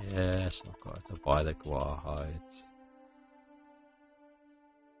 Yes, I've got to buy the guar hides.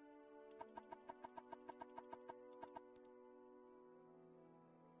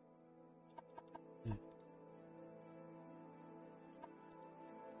 Yeah.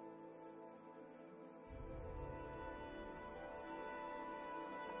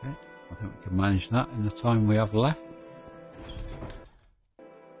 Okay, I think we can manage that in the time we have left.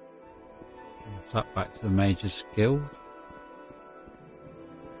 Tap back to the Mages Guild.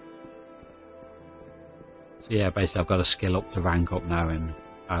 So yeah, basically I've got a skill up to rank up now in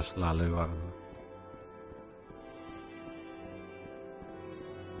House Lalu. I'll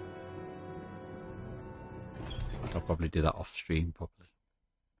probably do that off stream probably.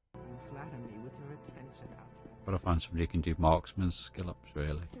 You flatter me with your attention, Outlander. Gotta find somebody who can do marksman's skill ups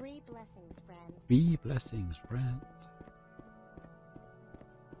really. 3 blessings, friend. 3 blessings, friend.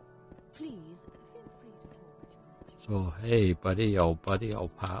 Please, feel free to talk at your leisure. So, hey, buddy, old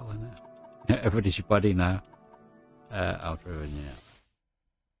pal, innit? Everybody's your buddy now. Aldrin, yeah.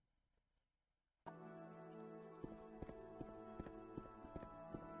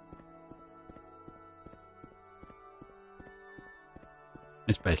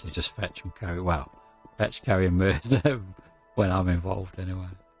 It's basically just fetch and carry. Well, fetch, carry, and murder when I'm involved, anyway.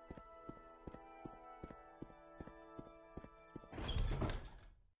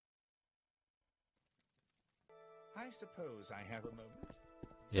 I suppose I have a moment.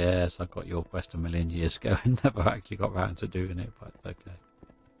 Yes, I got your quest a million years ago and never actually got round to doing it, but it's okay.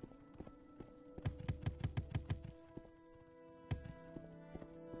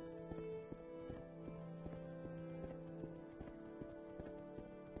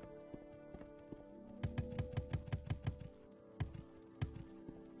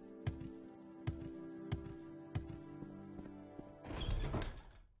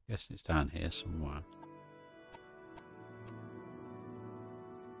 Guess it's down here somewhere.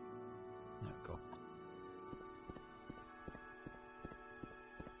 There we go.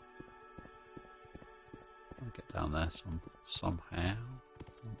 I'll get down there somehow. I'm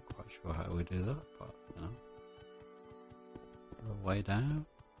not quite sure how we do that, but you know. A way down.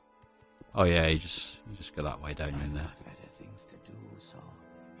 Oh yeah, you just go that way down in there. I've better things to do, so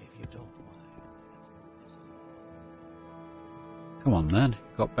if you don't mind, let's move this along. Come on then,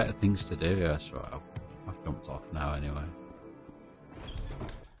 you've got better things to do. That's right, I've jumped off now anyway.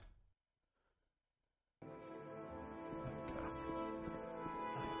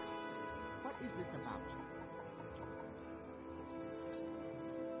 What is this about?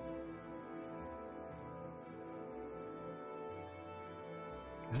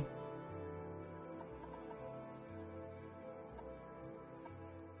 Okay.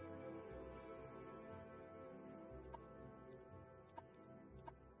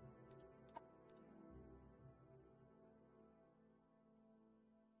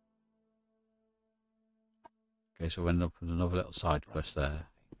 Okay, so we end up with another little side quest there,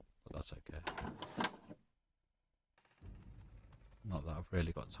 but that's okay. Not that I've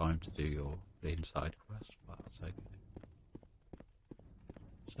really got time to do your inside quest, but that's okay.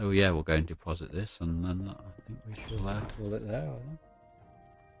 So yeah, we'll go and deposit this, and then I think we shall call it there.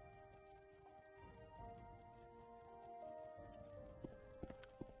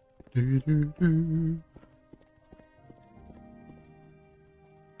 I think.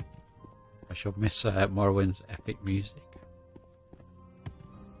 I shall miss Morrowind's epic music.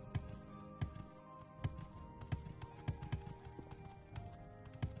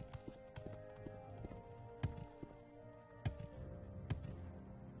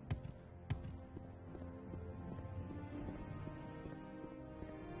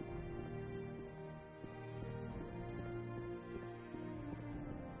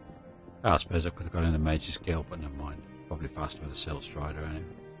 I suppose I could have gone in the Mage's Guild, but never mind. Probably faster with a Silt Strider anyway.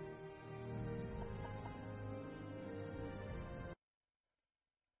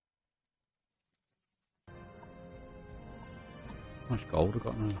 How much gold I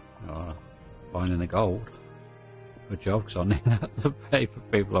got now? Oh, finding the gold. Good job, because I need that to pay for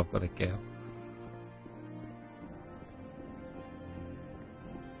people I've got to kill.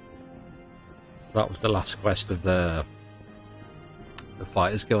 That was the last quest of the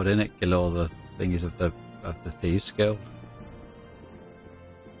Fighters Guild, innit? Kill all the thingies of the Thieves Guild.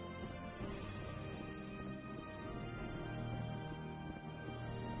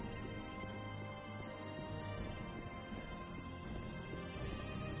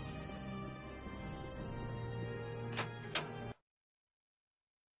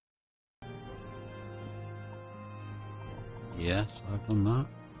 Yes, I've done that.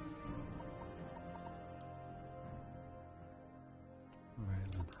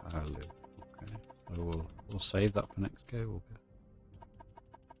 Rail and Harlow. Okay, so we'll save that for next go. We'll go.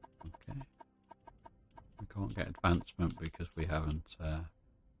 Okay. We can't get advancement because we haven't.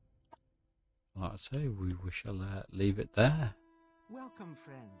 Like I say, we shall leave it there. Welcome,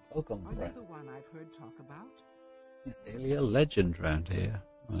 friend. Welcome, Are friend. you the one I've heard talk about? Nearly a legend round here.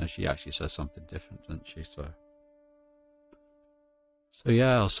 Well, she actually says something different, doesn't she? So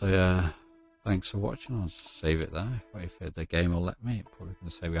yeah, I'll say thanks for watching. I'll save it there. If the game will let me, it's probably going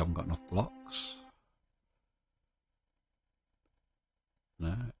to say we haven't got enough blocks.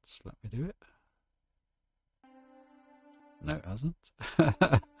 No, it's let me do it. No, it hasn't.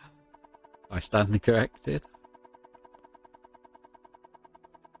 I stand corrected.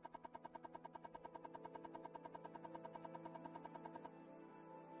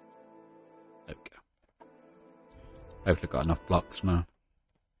 There we go. Hopefully got enough blocks now.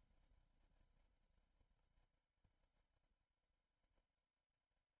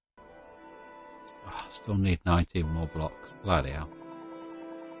 Oh, Still need 19 more blocks. Bloody hell.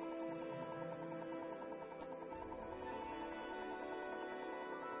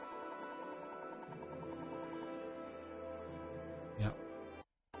 Yep.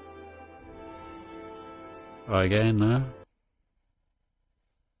 Try again now.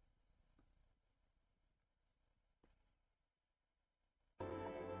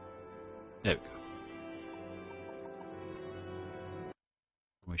 There we go.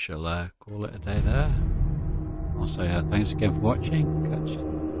 We shall call it a day there. I'll say thanks again for watching.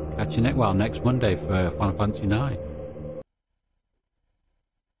 Catch you next Monday for Final Fantasy 9.